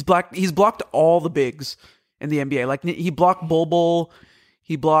all the bigs in the NBA. Like, he blocked Bol.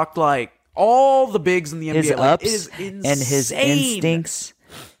 He blocked all the bigs in the NBA. His ups it is insane. And his instincts.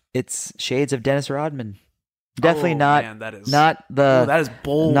 It's shades of Dennis Rodman. Definitely not. Man, that is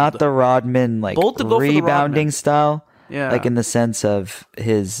bold. Not the Rodman bold to go rebounding for the style. Yeah. In the sense of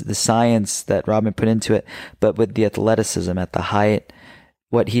the science that Rodman put into it, but with the athleticism at the height,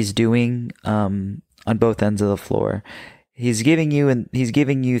 what he's doing on both ends of the floor. He's giving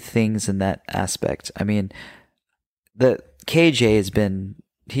you things in that aspect. I mean, the KJ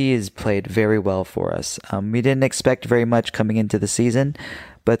has played very well for us. We didn't expect very much coming into the season,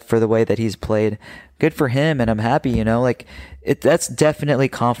 but for the way that he's played, good for him, and I'm happy. That's definitely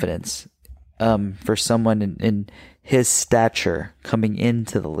confidence for someone in his stature coming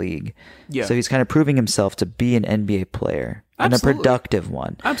into the league. Yeah. So he's kind of proving himself to be an NBA player. Absolutely. And a productive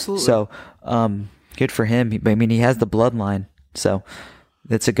one. Absolutely. So good for him. I mean, he has the bloodline. So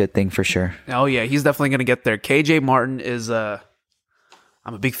That's a good thing for sure. Oh yeah, he's definitely going to get there. KJ Martin is I'm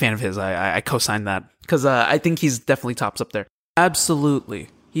a big fan of his. I co-signed that because I think he's definitely tops up there. Absolutely,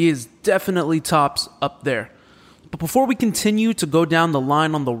 he is definitely tops up there. But before we continue to go down the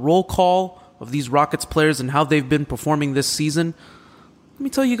line on the roll call of these Rockets players and how they've been performing this season, let me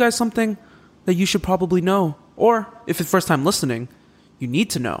tell you guys something that you should probably know, or if it's first time listening, you need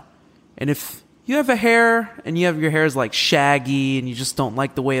to know. And if you have a hair and you have your hair is like shaggy and you just don't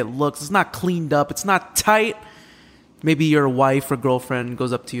like the way it looks, it's not cleaned up, it's not tight. Maybe your wife or girlfriend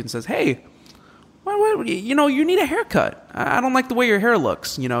goes up to you and says, "Hey, you need a haircut. I don't like the way your hair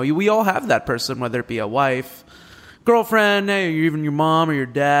looks." We all have that person, whether it be a wife, girlfriend, or even your mom or your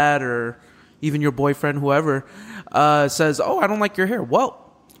dad, or even your boyfriend, whoever, says, "Oh, I don't like your hair." Well,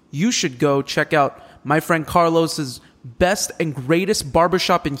 you should go check out my friend Carlos's best and greatest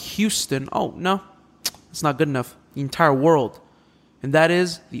barbershop in Houston. Oh, no, it's not good enough. The entire world. And that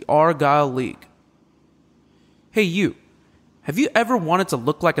is the Argyle League. Hey, you. Have you ever wanted to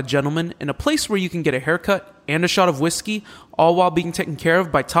look like a gentleman in a place where you can get a haircut and a shot of whiskey, all while being taken care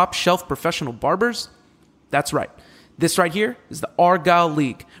of by top-shelf professional barbers? That's right. This right here is the Argyle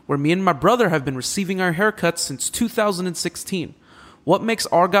League, where me and my brother have been receiving our haircuts since 2016. What makes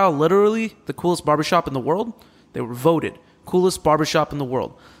Argyle literally the coolest barbershop in the world? They were voted coolest barbershop in the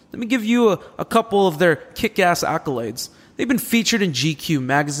world. Let me give you a couple of their kick-ass accolades. They've been featured in GQ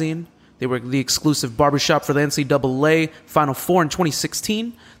magazine. They were the exclusive barbershop for the NCAA Final Four in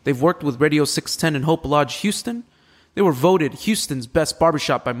 2016. They've worked with Radio 610 and Hope Lodge, Houston. They were voted Houston's best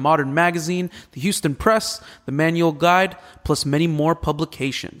barbershop by Modern Magazine, the Houston Press, the Manual Guide, plus many more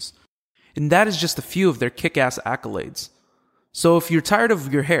publications. And that is just a few of their kick-ass accolades. So if you're tired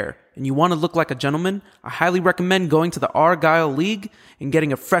of your hair and you want to look like a gentleman, I highly recommend going to the Argyle League and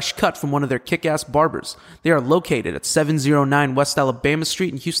getting a fresh cut from one of their kick-ass barbers. They are located at 709 West Alabama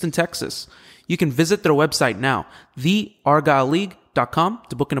Street in Houston, Texas. You can visit their website now, theargyleleague.com,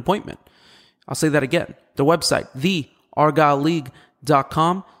 to book an appointment. I'll say that again. Their website,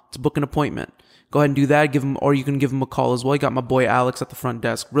 theargyleleague.com, to book an appointment. Go ahead and do that. Or you can give him a call as well. You got my boy Alex at the front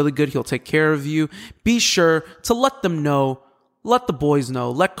desk. Really good. He'll take care of you. Be sure to let them know. Let the boys know.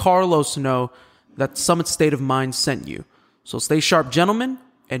 Let Carlos know that Summit State of Mind sent you. So stay sharp, gentlemen,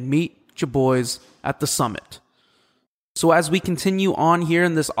 and meet your boys at the Summit. So as we continue on here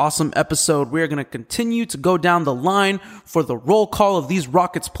in this awesome episode, we're going to continue to go down the line for the roll call of these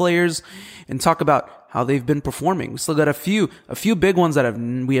Rockets players and talk about how they've been performing. We still got a few big ones that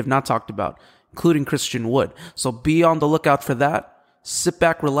we have not talked about, including Christian Wood. So be on the lookout for that. Sit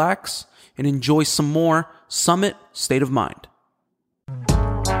back, relax, and enjoy some more Summit State of Mind.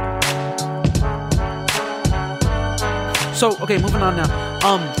 So, okay, moving on now.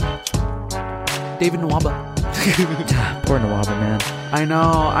 David Nwaba. Poor Nwaba, man. I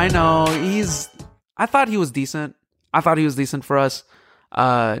know. I thought he was decent. For us.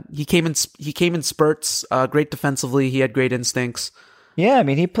 He came in spurts. Great defensively. He had great instincts. Yeah, I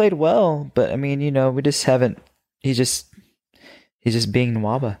mean, he played well, but I mean, we just haven't. He's just being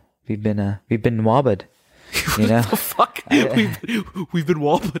Nwaba. We've been Nwaba'd. What the fuck? We've been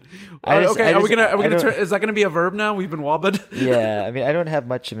wobbled. Okay, are we gonna turn? Is that gonna be a verb now? We've been wobbled. Yeah, I mean, I don't have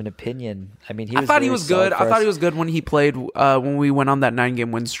much of an opinion. I mean, I thought he was good. I thought he was good when he played. When we went on that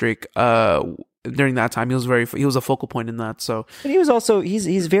 9-game win streak. During that time, he was a focal point in that. So, but he was also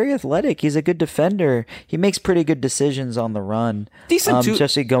he's very athletic. He's a good defender. He makes pretty good decisions on the run. Decent too,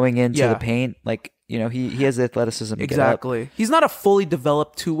 especially going into the paint. Like, he has the athleticism to exactly. Get up. He's not a fully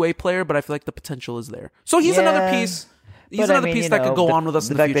developed two-way player, but I feel like the potential is there. So he's another piece. He's another piece that could go on with us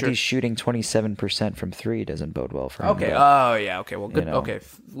in the future. The fact that he's shooting 27% from three doesn't bode well for him. Okay. Oh, yeah. Okay. Well, good. Okay.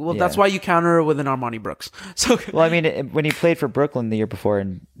 Well, that's why you counter with an Armani Brooks. So, well, I mean, when he played for Brooklyn the year before,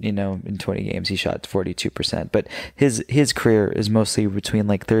 and in 20 games, he shot 42%. But his career is mostly between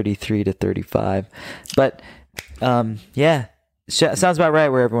like 33 to 35. But yeah, sounds about right.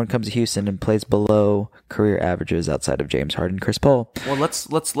 Where everyone comes to Houston and plays below career averages outside of James Harden, Chris Paul. Well,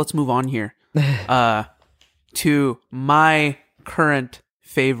 let's move on here. To my current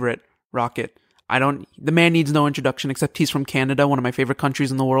favorite Rocket. The man needs no introduction, except he's from Canada, one of my favorite countries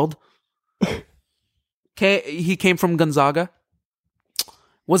in the world. He came from Gonzaga.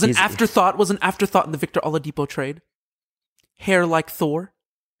 Was an afterthought in the Victor Oladipo trade. Hair like Thor.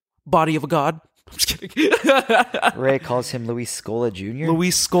 Body of a god. I'm just kidding. Ray calls him Luis Scola Jr.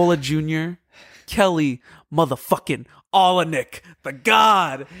 Luis Scola Jr. Kelly motherfucking Olynyk, the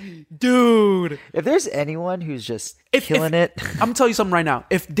god. Dude. If there's anyone who's just killing it. I'm going to tell you something right now.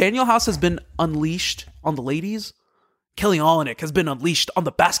 If Daniel House has been unleashed on the ladies, Kelly Olynyk has been unleashed on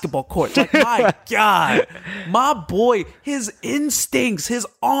the basketball court. Like, my God, my boy, his instincts, his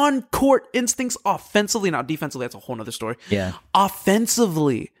on-court instincts offensively, not defensively, that's a whole nother story. Yeah.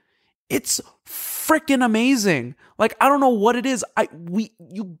 Offensively, it's freaking amazing. Like, I don't know what it is.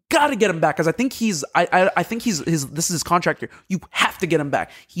 You gotta get him back, because I think this is his contract year. You have to get him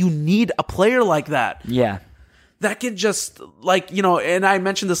back. You need a player like that. Yeah. That can just, like, you know, and I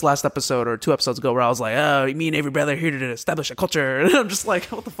mentioned this last episode or 2 episodes ago where I was like, oh, me and Avery Bradley are here to establish a culture. And I'm just like,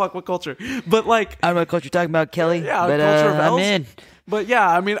 what the fuck, what culture? But like, I don't know what culture you're talking about, Kelly. yeah, but culture of I'm L's. in. But yeah,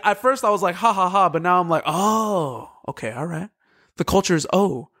 I mean, at first I was like, ha ha ha, but now I'm like, oh, okay, all right. The culture is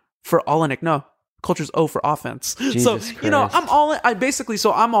O for Olynyk. No, culture's O for offense. So, Jesus you know, Christ. I'm all in.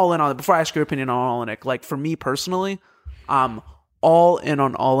 I'm all in on it. Before I ask your opinion on Olynyk, like, for me personally, I'm all in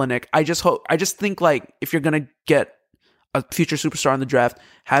on Olynyk. I just think, like, if you're going to get a future superstar in the draft,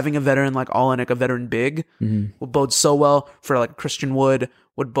 having a veteran like Olynyk, a veteran big, would bode so well for, like, Christian Wood,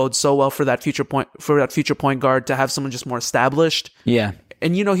 would bode so well for that future point guard, to have someone just more established. Yeah.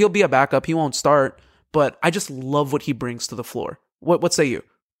 And, you know, he'll be a backup. He won't start, but I just love what he brings to the floor. What say you?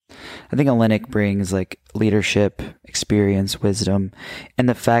 I think Olynyk brings like leadership, experience, wisdom, and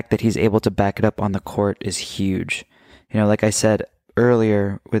the fact that he's able to back it up on the court is huge. You know, like I said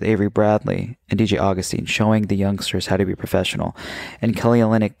earlier with Avery Bradley and DJ Augustine, showing the youngsters how to be professional. And Kelly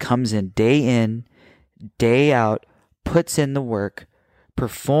Olynyk comes in, day out, puts in the work,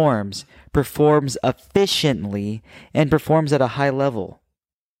 performs efficiently, and performs at a high level.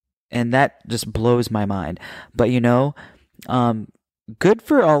 And that just blows my mind. But, you know, good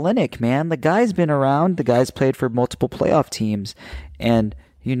for Olynyk, man. The guy's been around. The guy's played for multiple playoff teams. And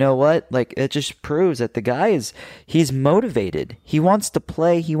you know what? Like, it just proves that the guy he's motivated. He wants to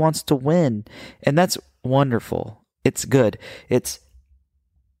play. He wants to win. And that's wonderful. It's good.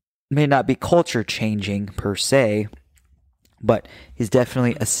 May not be culture changing per se, but he's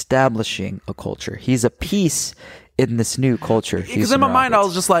definitely establishing a culture. He's a piece in this new culture. Because in my mind, I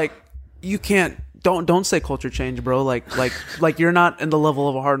was just like, you can't, don't say culture change, bro. Like you're not in the level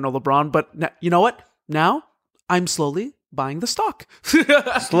of a Harden or LeBron. But you know what? Now I'm slowly buying the stock.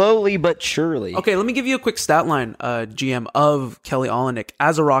 Slowly but surely. Okay, let me give you a quick stat line, GM, of Kelly Olynyk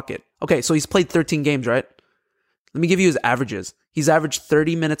as a Rocket. Okay, so he's played 13 games, right? Let me give you his averages. He's averaged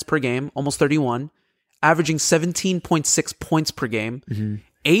 30 minutes per game, almost 31, averaging 17.6 points per game,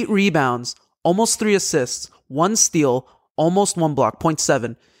 8 rebounds, almost 3 assists, 1 steal, almost 1 block,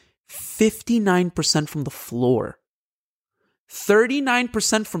 0.7, 59% from the floor,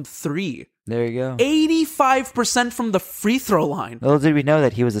 39% from 3. There you go. 85% from the free throw line. Little did we know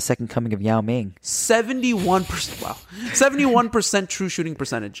that he was the second coming of Yao Ming. 71%. Wow. 71% true shooting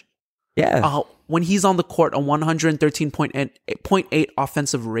percentage. Yeah. When he's on the court, a 113.8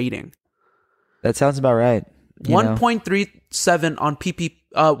 offensive rating. That sounds about right. 1.37 on PP.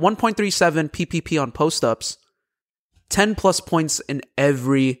 1.37 PPP on post-ups. 10 plus points in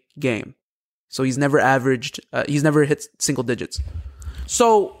every game. So he's never hit single digits.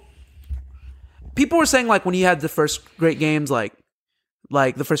 So people were saying, like, when he had the first great games, like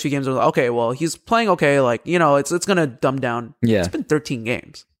the first few games were like, okay, well, he's playing okay, like, you know, it's gonna dumb down. Yeah. It's been 13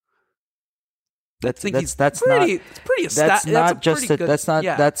 games. That's not it's not a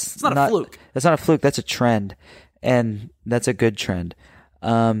fluke. That's not a fluke. That's a trend, and that's a good trend.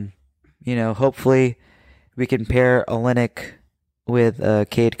 You know, hopefully we can pair Olynyk with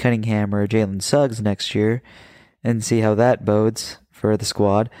Cade Cunningham or Jalen Suggs next year, and see how that bodes for the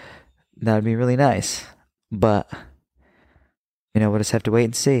squad. That would be really nice. But you know, we'll just have to wait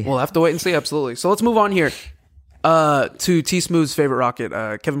and see. We'll have to wait and see. Absolutely. So let's move on here to T Smooth's favorite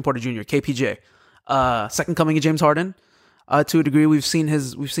Rocket, Kevin Porter Jr., KPJ. Second coming of James Harden. To a degree, we've seen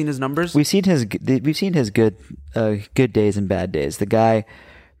his numbers. We've seen his good days and bad days. The guy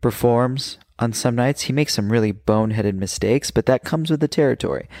performs on some nights. He makes some really boneheaded mistakes, but that comes with the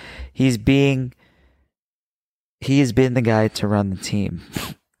territory. He has been the guy to run the team,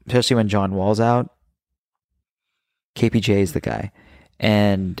 especially when John Wall's out. KPJ is the guy,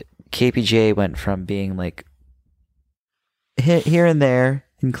 and KPJ went from being like here and there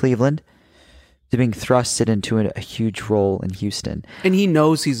in Cleveland to being thrusted into a huge role in Houston. And he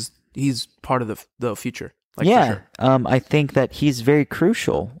knows he's part of the future. Like, yeah. for sure. I think that he's very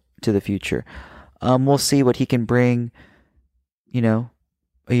crucial to the future. We'll see what he can bring, you know,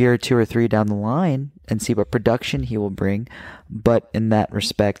 a year or 2 or 3 down the line and see what production he will bring. But in that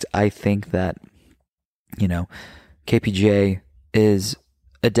respect, I think that, you know, KPJ is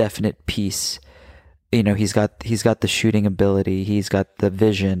a definite piece he's got the shooting ability. He's got the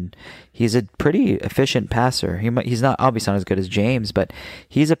vision. He's a pretty efficient passer. He's not obviously not as good as James, but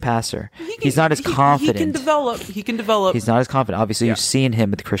he's a passer. He's not as confident. He can develop. He's not as confident. Obviously, you've seen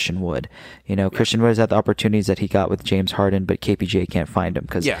him with Christian Wood. Christian Wood has had the opportunities that he got with James Harden, but KPJ can't find him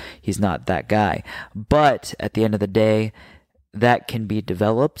because he's not that guy. But at the end of the day, that can be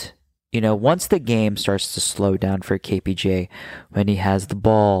developed. Once the game starts to slow down for KPJ, when he has the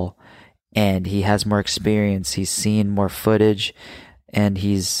ball and he has more experience, he's seen more footage, and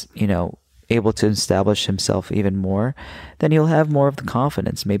he's, able to establish himself even more, then he'll have more of the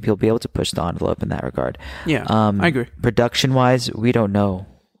confidence. Maybe he'll be able to push the envelope in that regard. Yeah, I agree. Production-wise, we don't know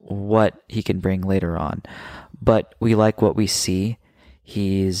what he can bring later on, but we like what we see.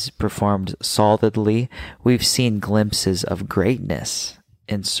 He's performed solidly. We've seen glimpses of greatness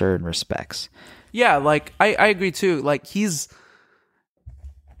in certain respects. Yeah, I agree too. He's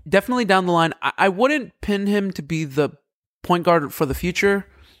definitely down the line. I wouldn't pin him to be the point guard for the future.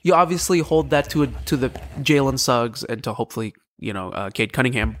 You obviously hold that to the Jalen Suggs and to hopefully Cade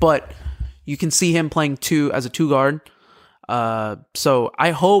Cunningham, but you can see him playing as a two guard. So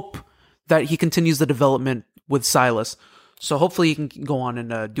I hope that he continues the development with Silas. So hopefully he can go on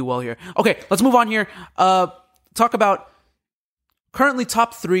and do well here. Okay, let's move on here. Talk about currently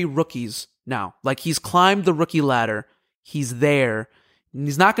top 3 rookies now. He's climbed the rookie ladder. He's there. And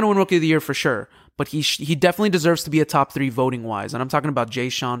he's not going to win Rookie of the Year for sure, but he definitely deserves to be a top 3 voting wise. And I'm talking about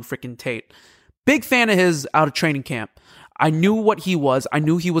Jae'Sean freaking Tate. Big fan of his out of training camp. I knew what he was. I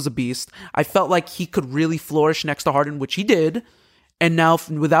knew he was a beast. I felt like he could really flourish next to Harden, which he did. And now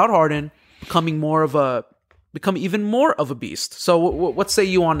without Harden, become even more of a beast. So what say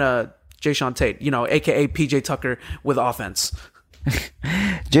you on Jae'Sean Tate, aka PJ Tucker with offense?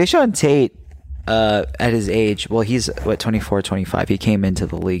 Jae'Sean Tate, at his age, well, he's 24, 25. He came into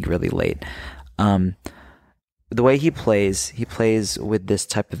the league really late. The way he plays with this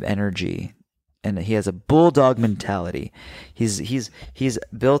type of energy, and he has a bulldog mentality. He's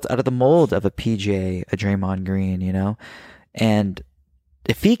built out of the mold of a PJ, a Draymond Green, and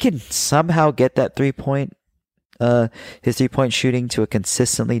if he can somehow get that his 3-point shooting to a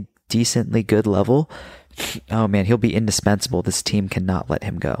consistently decently good level, oh man, he'll be indispensable. This team cannot let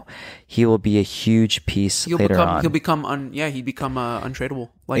him go. He will be a huge piece later on. He'll become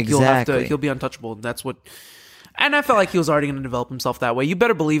untradeable. Exactly. He'll be untouchable. That's what. And I felt like he was already going to develop himself that way. You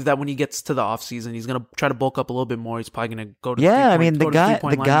better believe that when he gets to the offseason, he's going to try to bulk up a little bit more. He's probably going to go to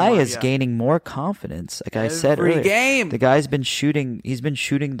the guy is gaining more confidence. Like I said earlier, game. The guy's been shooting. He's been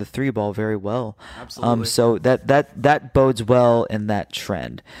shooting the 3 ball very well. Absolutely. So that bodes well in that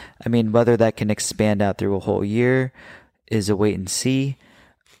trend. I mean, whether that can expand out through a whole year is a wait and see.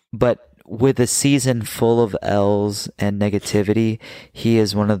 But with a season full of L's and negativity, he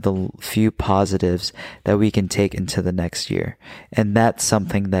is one of the few positives that we can take into the next year. And that's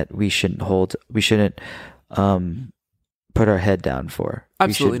something that we shouldn't put our head down for.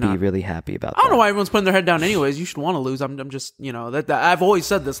 Absolutely we should not. be really happy about that. I don't know why everyone's putting their head down anyways. You should want to lose. I'm just, that I've always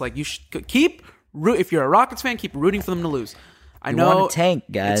said this, you should if you're a Rockets fan, keep rooting for them to lose. I know want to tank,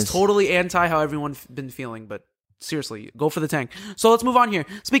 guys. It's totally anti how everyone's been feeling, but seriously, go for the tank. So let's move on here.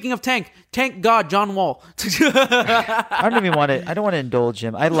 Speaking of tank God, John Wall. I don't want to indulge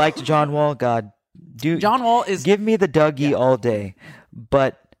him. I liked John Wall. God, dude, John Wall is give me the Dougie all day.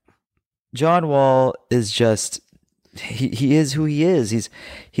 But John Wall is just he is who he is.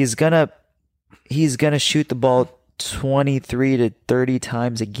 He's gonna shoot the ball 23 to 30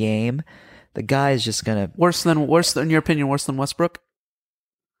 times a game. The guy is just gonna worse than in your opinion, worse than Westbrook?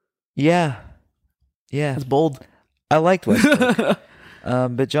 Yeah. It's bold. I liked Westbrook.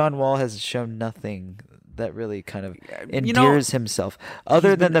 But John Wall has shown nothing that really kind of endears himself,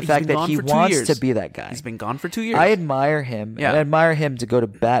 other than the fact that he wants to be that guy. He's been gone for 2 years. I admire him. Yeah. I admire him to go to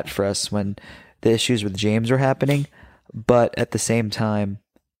bat for us when the issues with James were happening. But at the same time,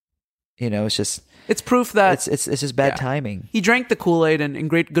 it's proof that it's just bad timing. He drank the Kool-Aid, and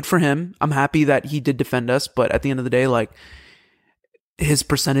good for him. I'm happy that he did defend us, but at the end of the day, his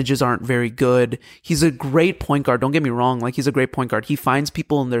percentages aren't very good. He's a great point guard. Don't get me wrong. He's a great point guard. He finds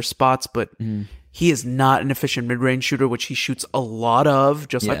people in their spots, but he is not an efficient mid-range shooter, which he shoots a lot of,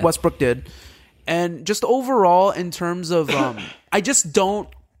 just like Westbrook did. And just overall, in terms of, I just don't,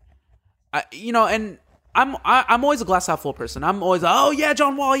 and I'm always a glass half full person. I'm always, oh yeah,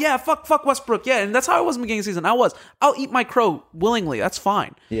 John Wall, yeah, fuck Westbrook, yeah. And that's how I was in the beginning of the season. I'll eat my crow willingly. That's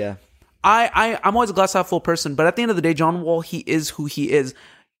fine. Yeah. I'm always a glass half full person, but at the end of the day, John Wall, he is who he is.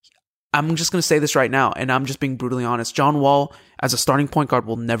 I'm just going to say this right now, and I'm just being brutally honest. John Wall, as a starting point guard,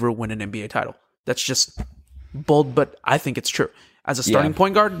 will never win an NBA title. That's just bold, but I think it's true. As a starting Yeah.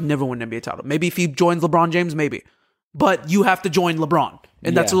 point guard, never win an NBA title. Maybe if he joins LeBron James, maybe. But you have to join LeBron.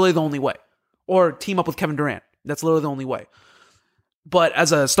 And that's Yeah. literally the only way. Or team up with Kevin Durant. That's literally the only way. But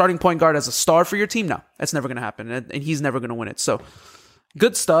as a starting point guard, as a star for your team, no. That's never going to happen. And he's never going to win it. So,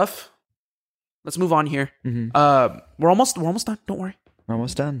 good stuff. Let's move on here. We're almost done. Don't worry. We're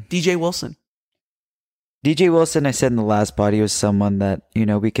almost done. DJ Wilson. DJ Wilson, I said in the last pod, he was someone that,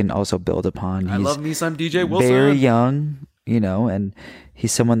 we can also build upon. I He's love me some DJ Wilson. very young, and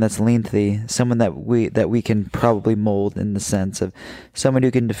he's someone that's lengthy, someone that we can probably mold in the sense of someone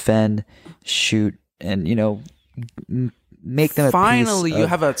who can defend, shoot, and, make them Finally, a piece you of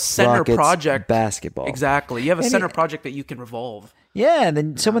have a center Rockets project. basketball. Exactly. You have a And center project that you can revolve. Yeah, and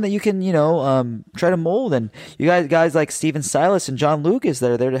then someone that you can, try to mold, and you guys like Steven Silas and John Lucas that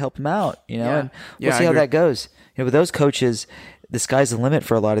are there to help him out, Yeah. and Yeah, we'll I see how agree. that goes. With those coaches, the sky's the limit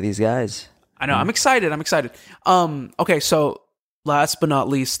for a lot of these guys. I know. I'm excited. Okay, so last but not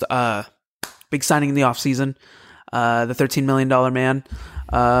least, big signing in the offseason. The $13 million man.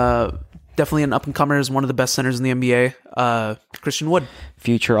 Definitely an up-and-comer, is one of the best centers in the NBA. Christian Wood.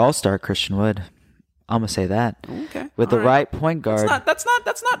 Future All-Star Christian Wood. I'm gonna say that. Okay. With the all right point guard, That's not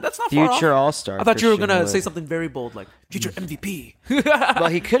far future off. All-Star. I thought you were Christian going to Wood. say something very bold, like future MVP. Well,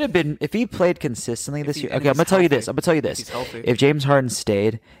 he could have been if he played consistently this he- year. and Okay, I'm he's gonna tell you this. healthy. If he's healthy. If James Harden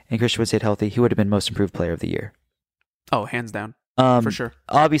stayed and Christian Wood stayed healthy, he would have been Most Improved Player of the Year. Oh, hands down. For sure.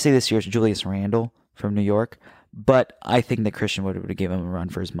 Obviously, this year's Julius Randle from New York, but I think that Christian Wood would give him a run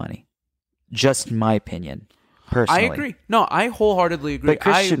for his money. Just my opinion, personally. I agree. No, I wholeheartly agree. But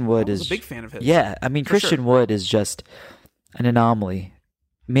Christian Wood I was is a big fan of his. Yeah, I mean, For Christian sure. Wood is just an anomaly.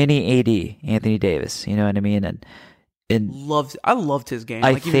 Mini AD, Anthony Davis. You know what I mean? And I loved his game.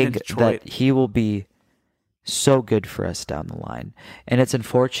 I like, even in think Detroit. that he will be so good for us down the line. And it's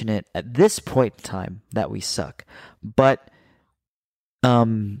unfortunate at this point in time that we suck. But,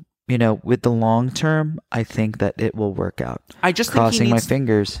 with the long term, I think that it will work out. I just think Crossing he my needs,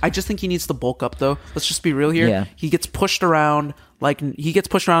 fingers. I just think he needs to bulk up, though. Let's just be real here. Yeah. He gets pushed around.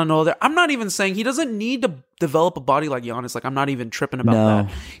 And all that. I'm not even saying he doesn't need to develop a body like Giannis. Like, I'm not even tripping about No.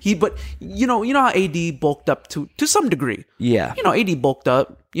 that. But you know how AD bulked up to some degree. Yeah. AD bulked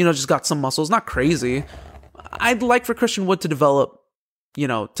up. Just got some muscles. Not crazy. I'd like for Christian Wood to develop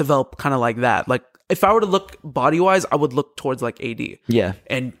kind of like that. Like, if I were to look body wise, I would look towards like AD. Yeah.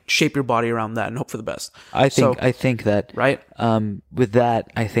 And shape your body around that and hope for the best. I think that Right? with that,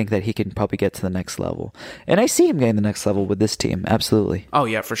 I think that he can probably get to the next level. And I see him getting the next level with this team. Absolutely. Oh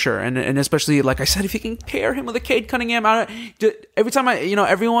yeah, for sure, and especially like I said, if you can pair him with a Cade Cunningham, every time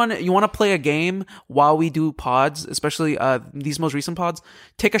everyone, you want to play a game while we do pods, especially these most recent pods.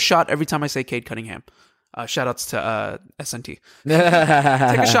 Take a shot every time I say Cade Cunningham. Shout outs to SNT.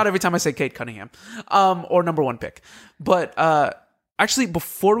 Take a shot every time I say Cade Cunningham, or number one pick. But actually,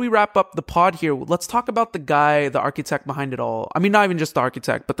 before we wrap up the pod here, let's talk about the guy, the architect behind it all. I mean, not even just the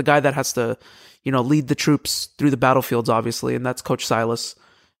architect, but the guy that has to, lead the troops through the battlefields, obviously, and that's Coach Silas.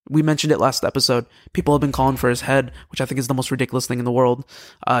 We mentioned it last episode. People have been calling for his head, which I think is the most ridiculous thing in the world.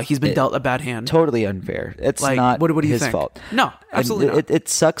 He's been dealt a bad hand. Totally unfair. It's Like, not what do you his think? fault. No, absolutely And not. It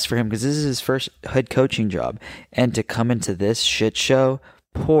sucks for him because this is his first head coaching job. And to come into this shit show,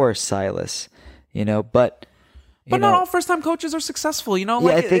 poor Silas. But not all first-time coaches are successful. yeah,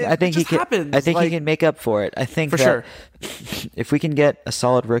 I think he just can. happens. I think Like, he can make up for it. I think For that sure. if we can get a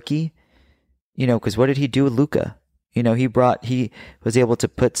solid rookie, because what did he do with Luka? He was able to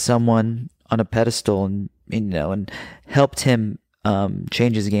put someone on a pedestal and and helped him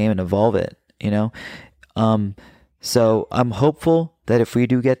change his game and evolve it. So I'm hopeful that if we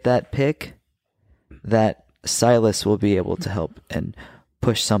do get that pick, that Silas will be able to help and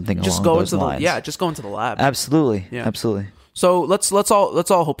push something Just along go those into lines. just go into the lab. Absolutely. Yeah. Absolutely. So let's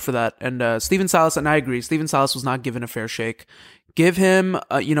all hope for that. And Steven Silas, and I agree, Steven Silas was not given a fair shake. Give him,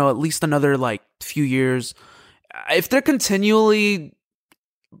 at least another few years. If they're continually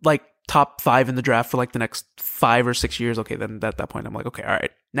top 5 in the draft for the next 5 or 6 years, okay, then at that point I'm like, okay, all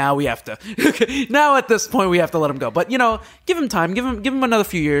right, now we have to. Now at this point we have to let him go. But give him time, give him another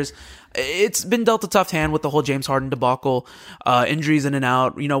few years. It's been dealt a tough hand with the whole James Harden debacle, injuries in and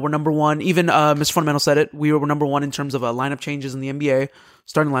out. We're number one. Even Mr. Fundamental said it. We were number one in terms of lineup changes in the NBA,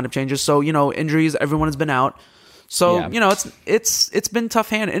 starting lineup changes. So injuries. Everyone has been out. So Yeah. it's been tough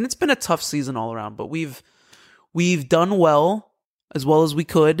hand, and it's been a tough season all around. But we've done well as we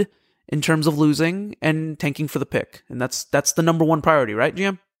could in terms of losing and tanking for the pick, and that's the number one priority, right,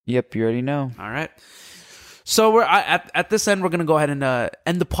 GM? Yep, you already know. All right. So we're at this end. We're gonna go ahead and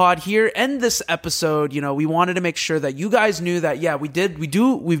end the pod here. End this episode. We wanted to make sure that you guys knew that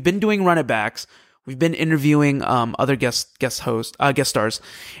we've been doing run it backs. We've been interviewing other guest stars,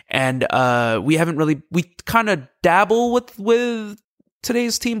 and we kind of dabble with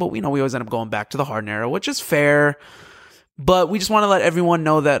today's team, but we always end up going back to the Harden era, which is fair. But we just want to let everyone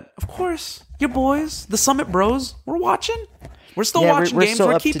know that, of course, your boys, the Summit Bros, we're watching. We're still watching games. Still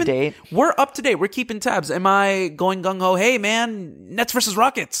up to date. We're up to date. We're keeping tabs. Am I going gung ho? Hey man, Nets versus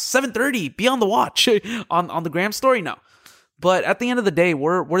Rockets, 7:30. Be on the watch on the Graham story. No, but at the end of the day,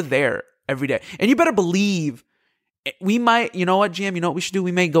 we're there every day, and you better believe we might. You know what, GM? You know what we should do?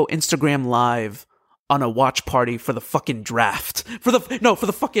 We may go Instagram live on a watch party for the fucking draft. For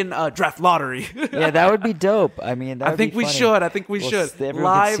the fucking draft lottery. Yeah, that would be dope. I mean, I think we should.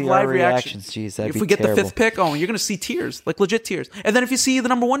 Live reactions. Jeez, that'd if be we get terrible. the 5th pick, you're going to see tears, like legit tears. And then if you see the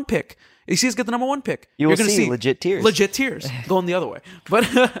number 1 pick, you see us get the number 1 pick, you're going to see legit tears. Legit tears going the other way. But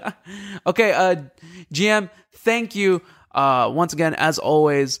okay, GM, thank you once again, as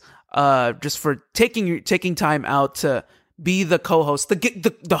always, just for taking time out to be the co-host,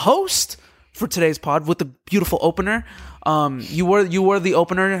 the host for today's pod with the beautiful opener. You were the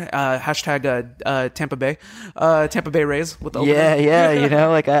opener. Hashtag Tampa Bay Rays with the opener.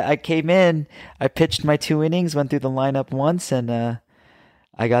 Yeah. I came in, I pitched my 2 innings, went through the lineup once, and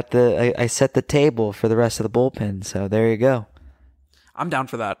I set the table for the rest of the bullpen. So there you go. I'm down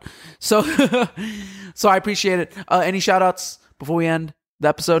for that. So I appreciate it. Any shout outs before we end the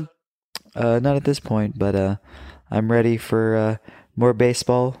episode? Not at this point, but I'm ready for more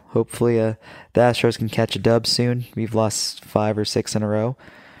baseball. Hopefully, the Astros can catch a dub soon. We've lost 5 or 6 in a row.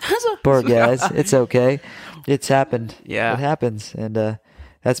 Poor guys. It's okay. It's happened. Yeah. It happens. And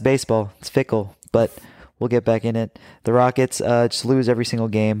that's baseball. It's fickle. But we'll get back in it. The Rockets just lose every single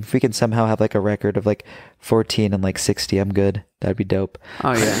game. If we can somehow have like a record of like 14 and like 60, I'm good. That'd be dope.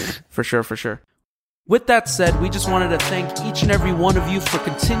 Oh, yeah. For sure. With that said, we just wanted to thank each and every one of you for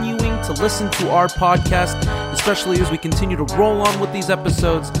continuing to listen to our podcast, especially as we continue to roll on with these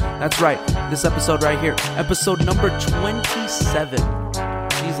episodes. That's right, this episode right here, episode number 27.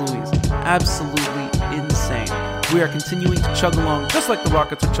 Jeez Louise, absolutely insane. We are continuing to chug along, just like the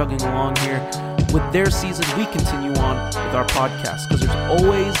Rockets are chugging along here. With their season, we continue on with our podcast, because there's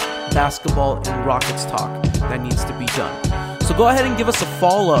always basketball and Rockets talk that needs to be done. So go ahead and give us a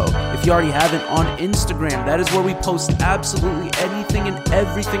follow if you already haven't on Instagram. That is where we post absolutely anything and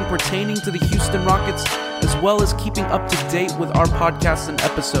everything pertaining to the Houston Rockets, as well as keeping up to date with our podcasts and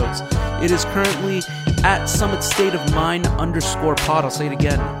episodes. It is currently at Summit State of Mind _pod. I'll say it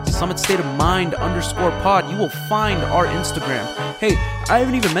again. Summit State of Mind _pod. You will find our Instagram. Hey, I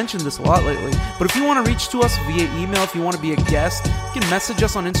haven't even mentioned this a lot lately, but if you want to reach to us via email, if you want to be a guest, you can message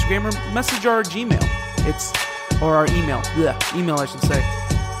us on Instagram or message our Gmail. Or our email. Email, I should say.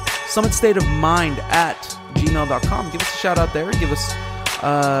 SummitStateOfMind@gmail.com. Give us a shout out there. Give us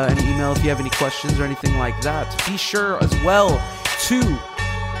an email if you have any questions or anything like that. Be sure as well to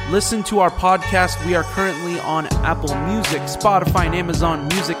listen to our podcast. We are currently on Apple Music, Spotify, and Amazon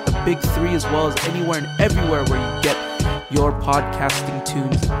Music, the big 3, as well as anywhere and everywhere where you get your podcasting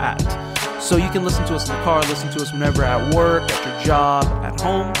tunes at. So you can listen to us in the car, listen to us whenever at work, at your job, at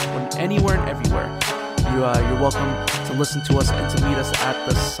home, anywhere and everywhere. You're welcome to listen to us and to meet us at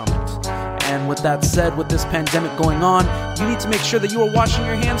the Summit. And with that said, with this pandemic going on, you need to make sure that you are washing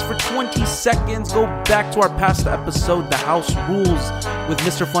your hands for 20 seconds. Go back to our past episode, The House Rules, with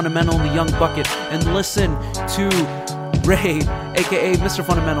Mr. Fundamental and the Young Bucket, and listen to Ray, aka Mr.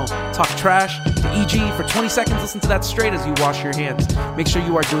 Fundamental, talk trash to EG for 20 seconds. Listen to that straight as you wash your hands. Make sure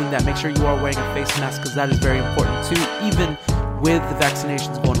you are doing that. Make sure you are wearing a face mask, because that is very important too. Even with the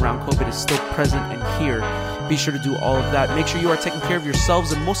vaccinations going around, COVID is still present and here. Be sure to do all of that. Make sure you are taking care of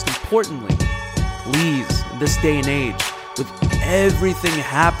yourselves, and most importantly, please, in this day and age, with everything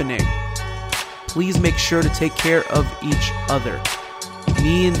happening, please make sure to take care of each other.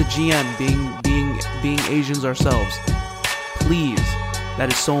 Me and the GM being Asians ourselves, please, that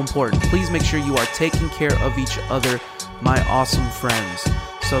is so important. Please make sure you are taking care of each other, my awesome friends.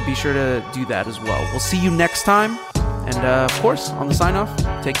 So be sure to do that as well. We'll see you next time. And of course, on the sign off,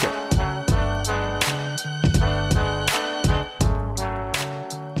 take care.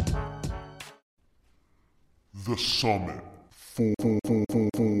 The Summit for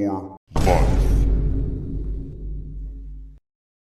life.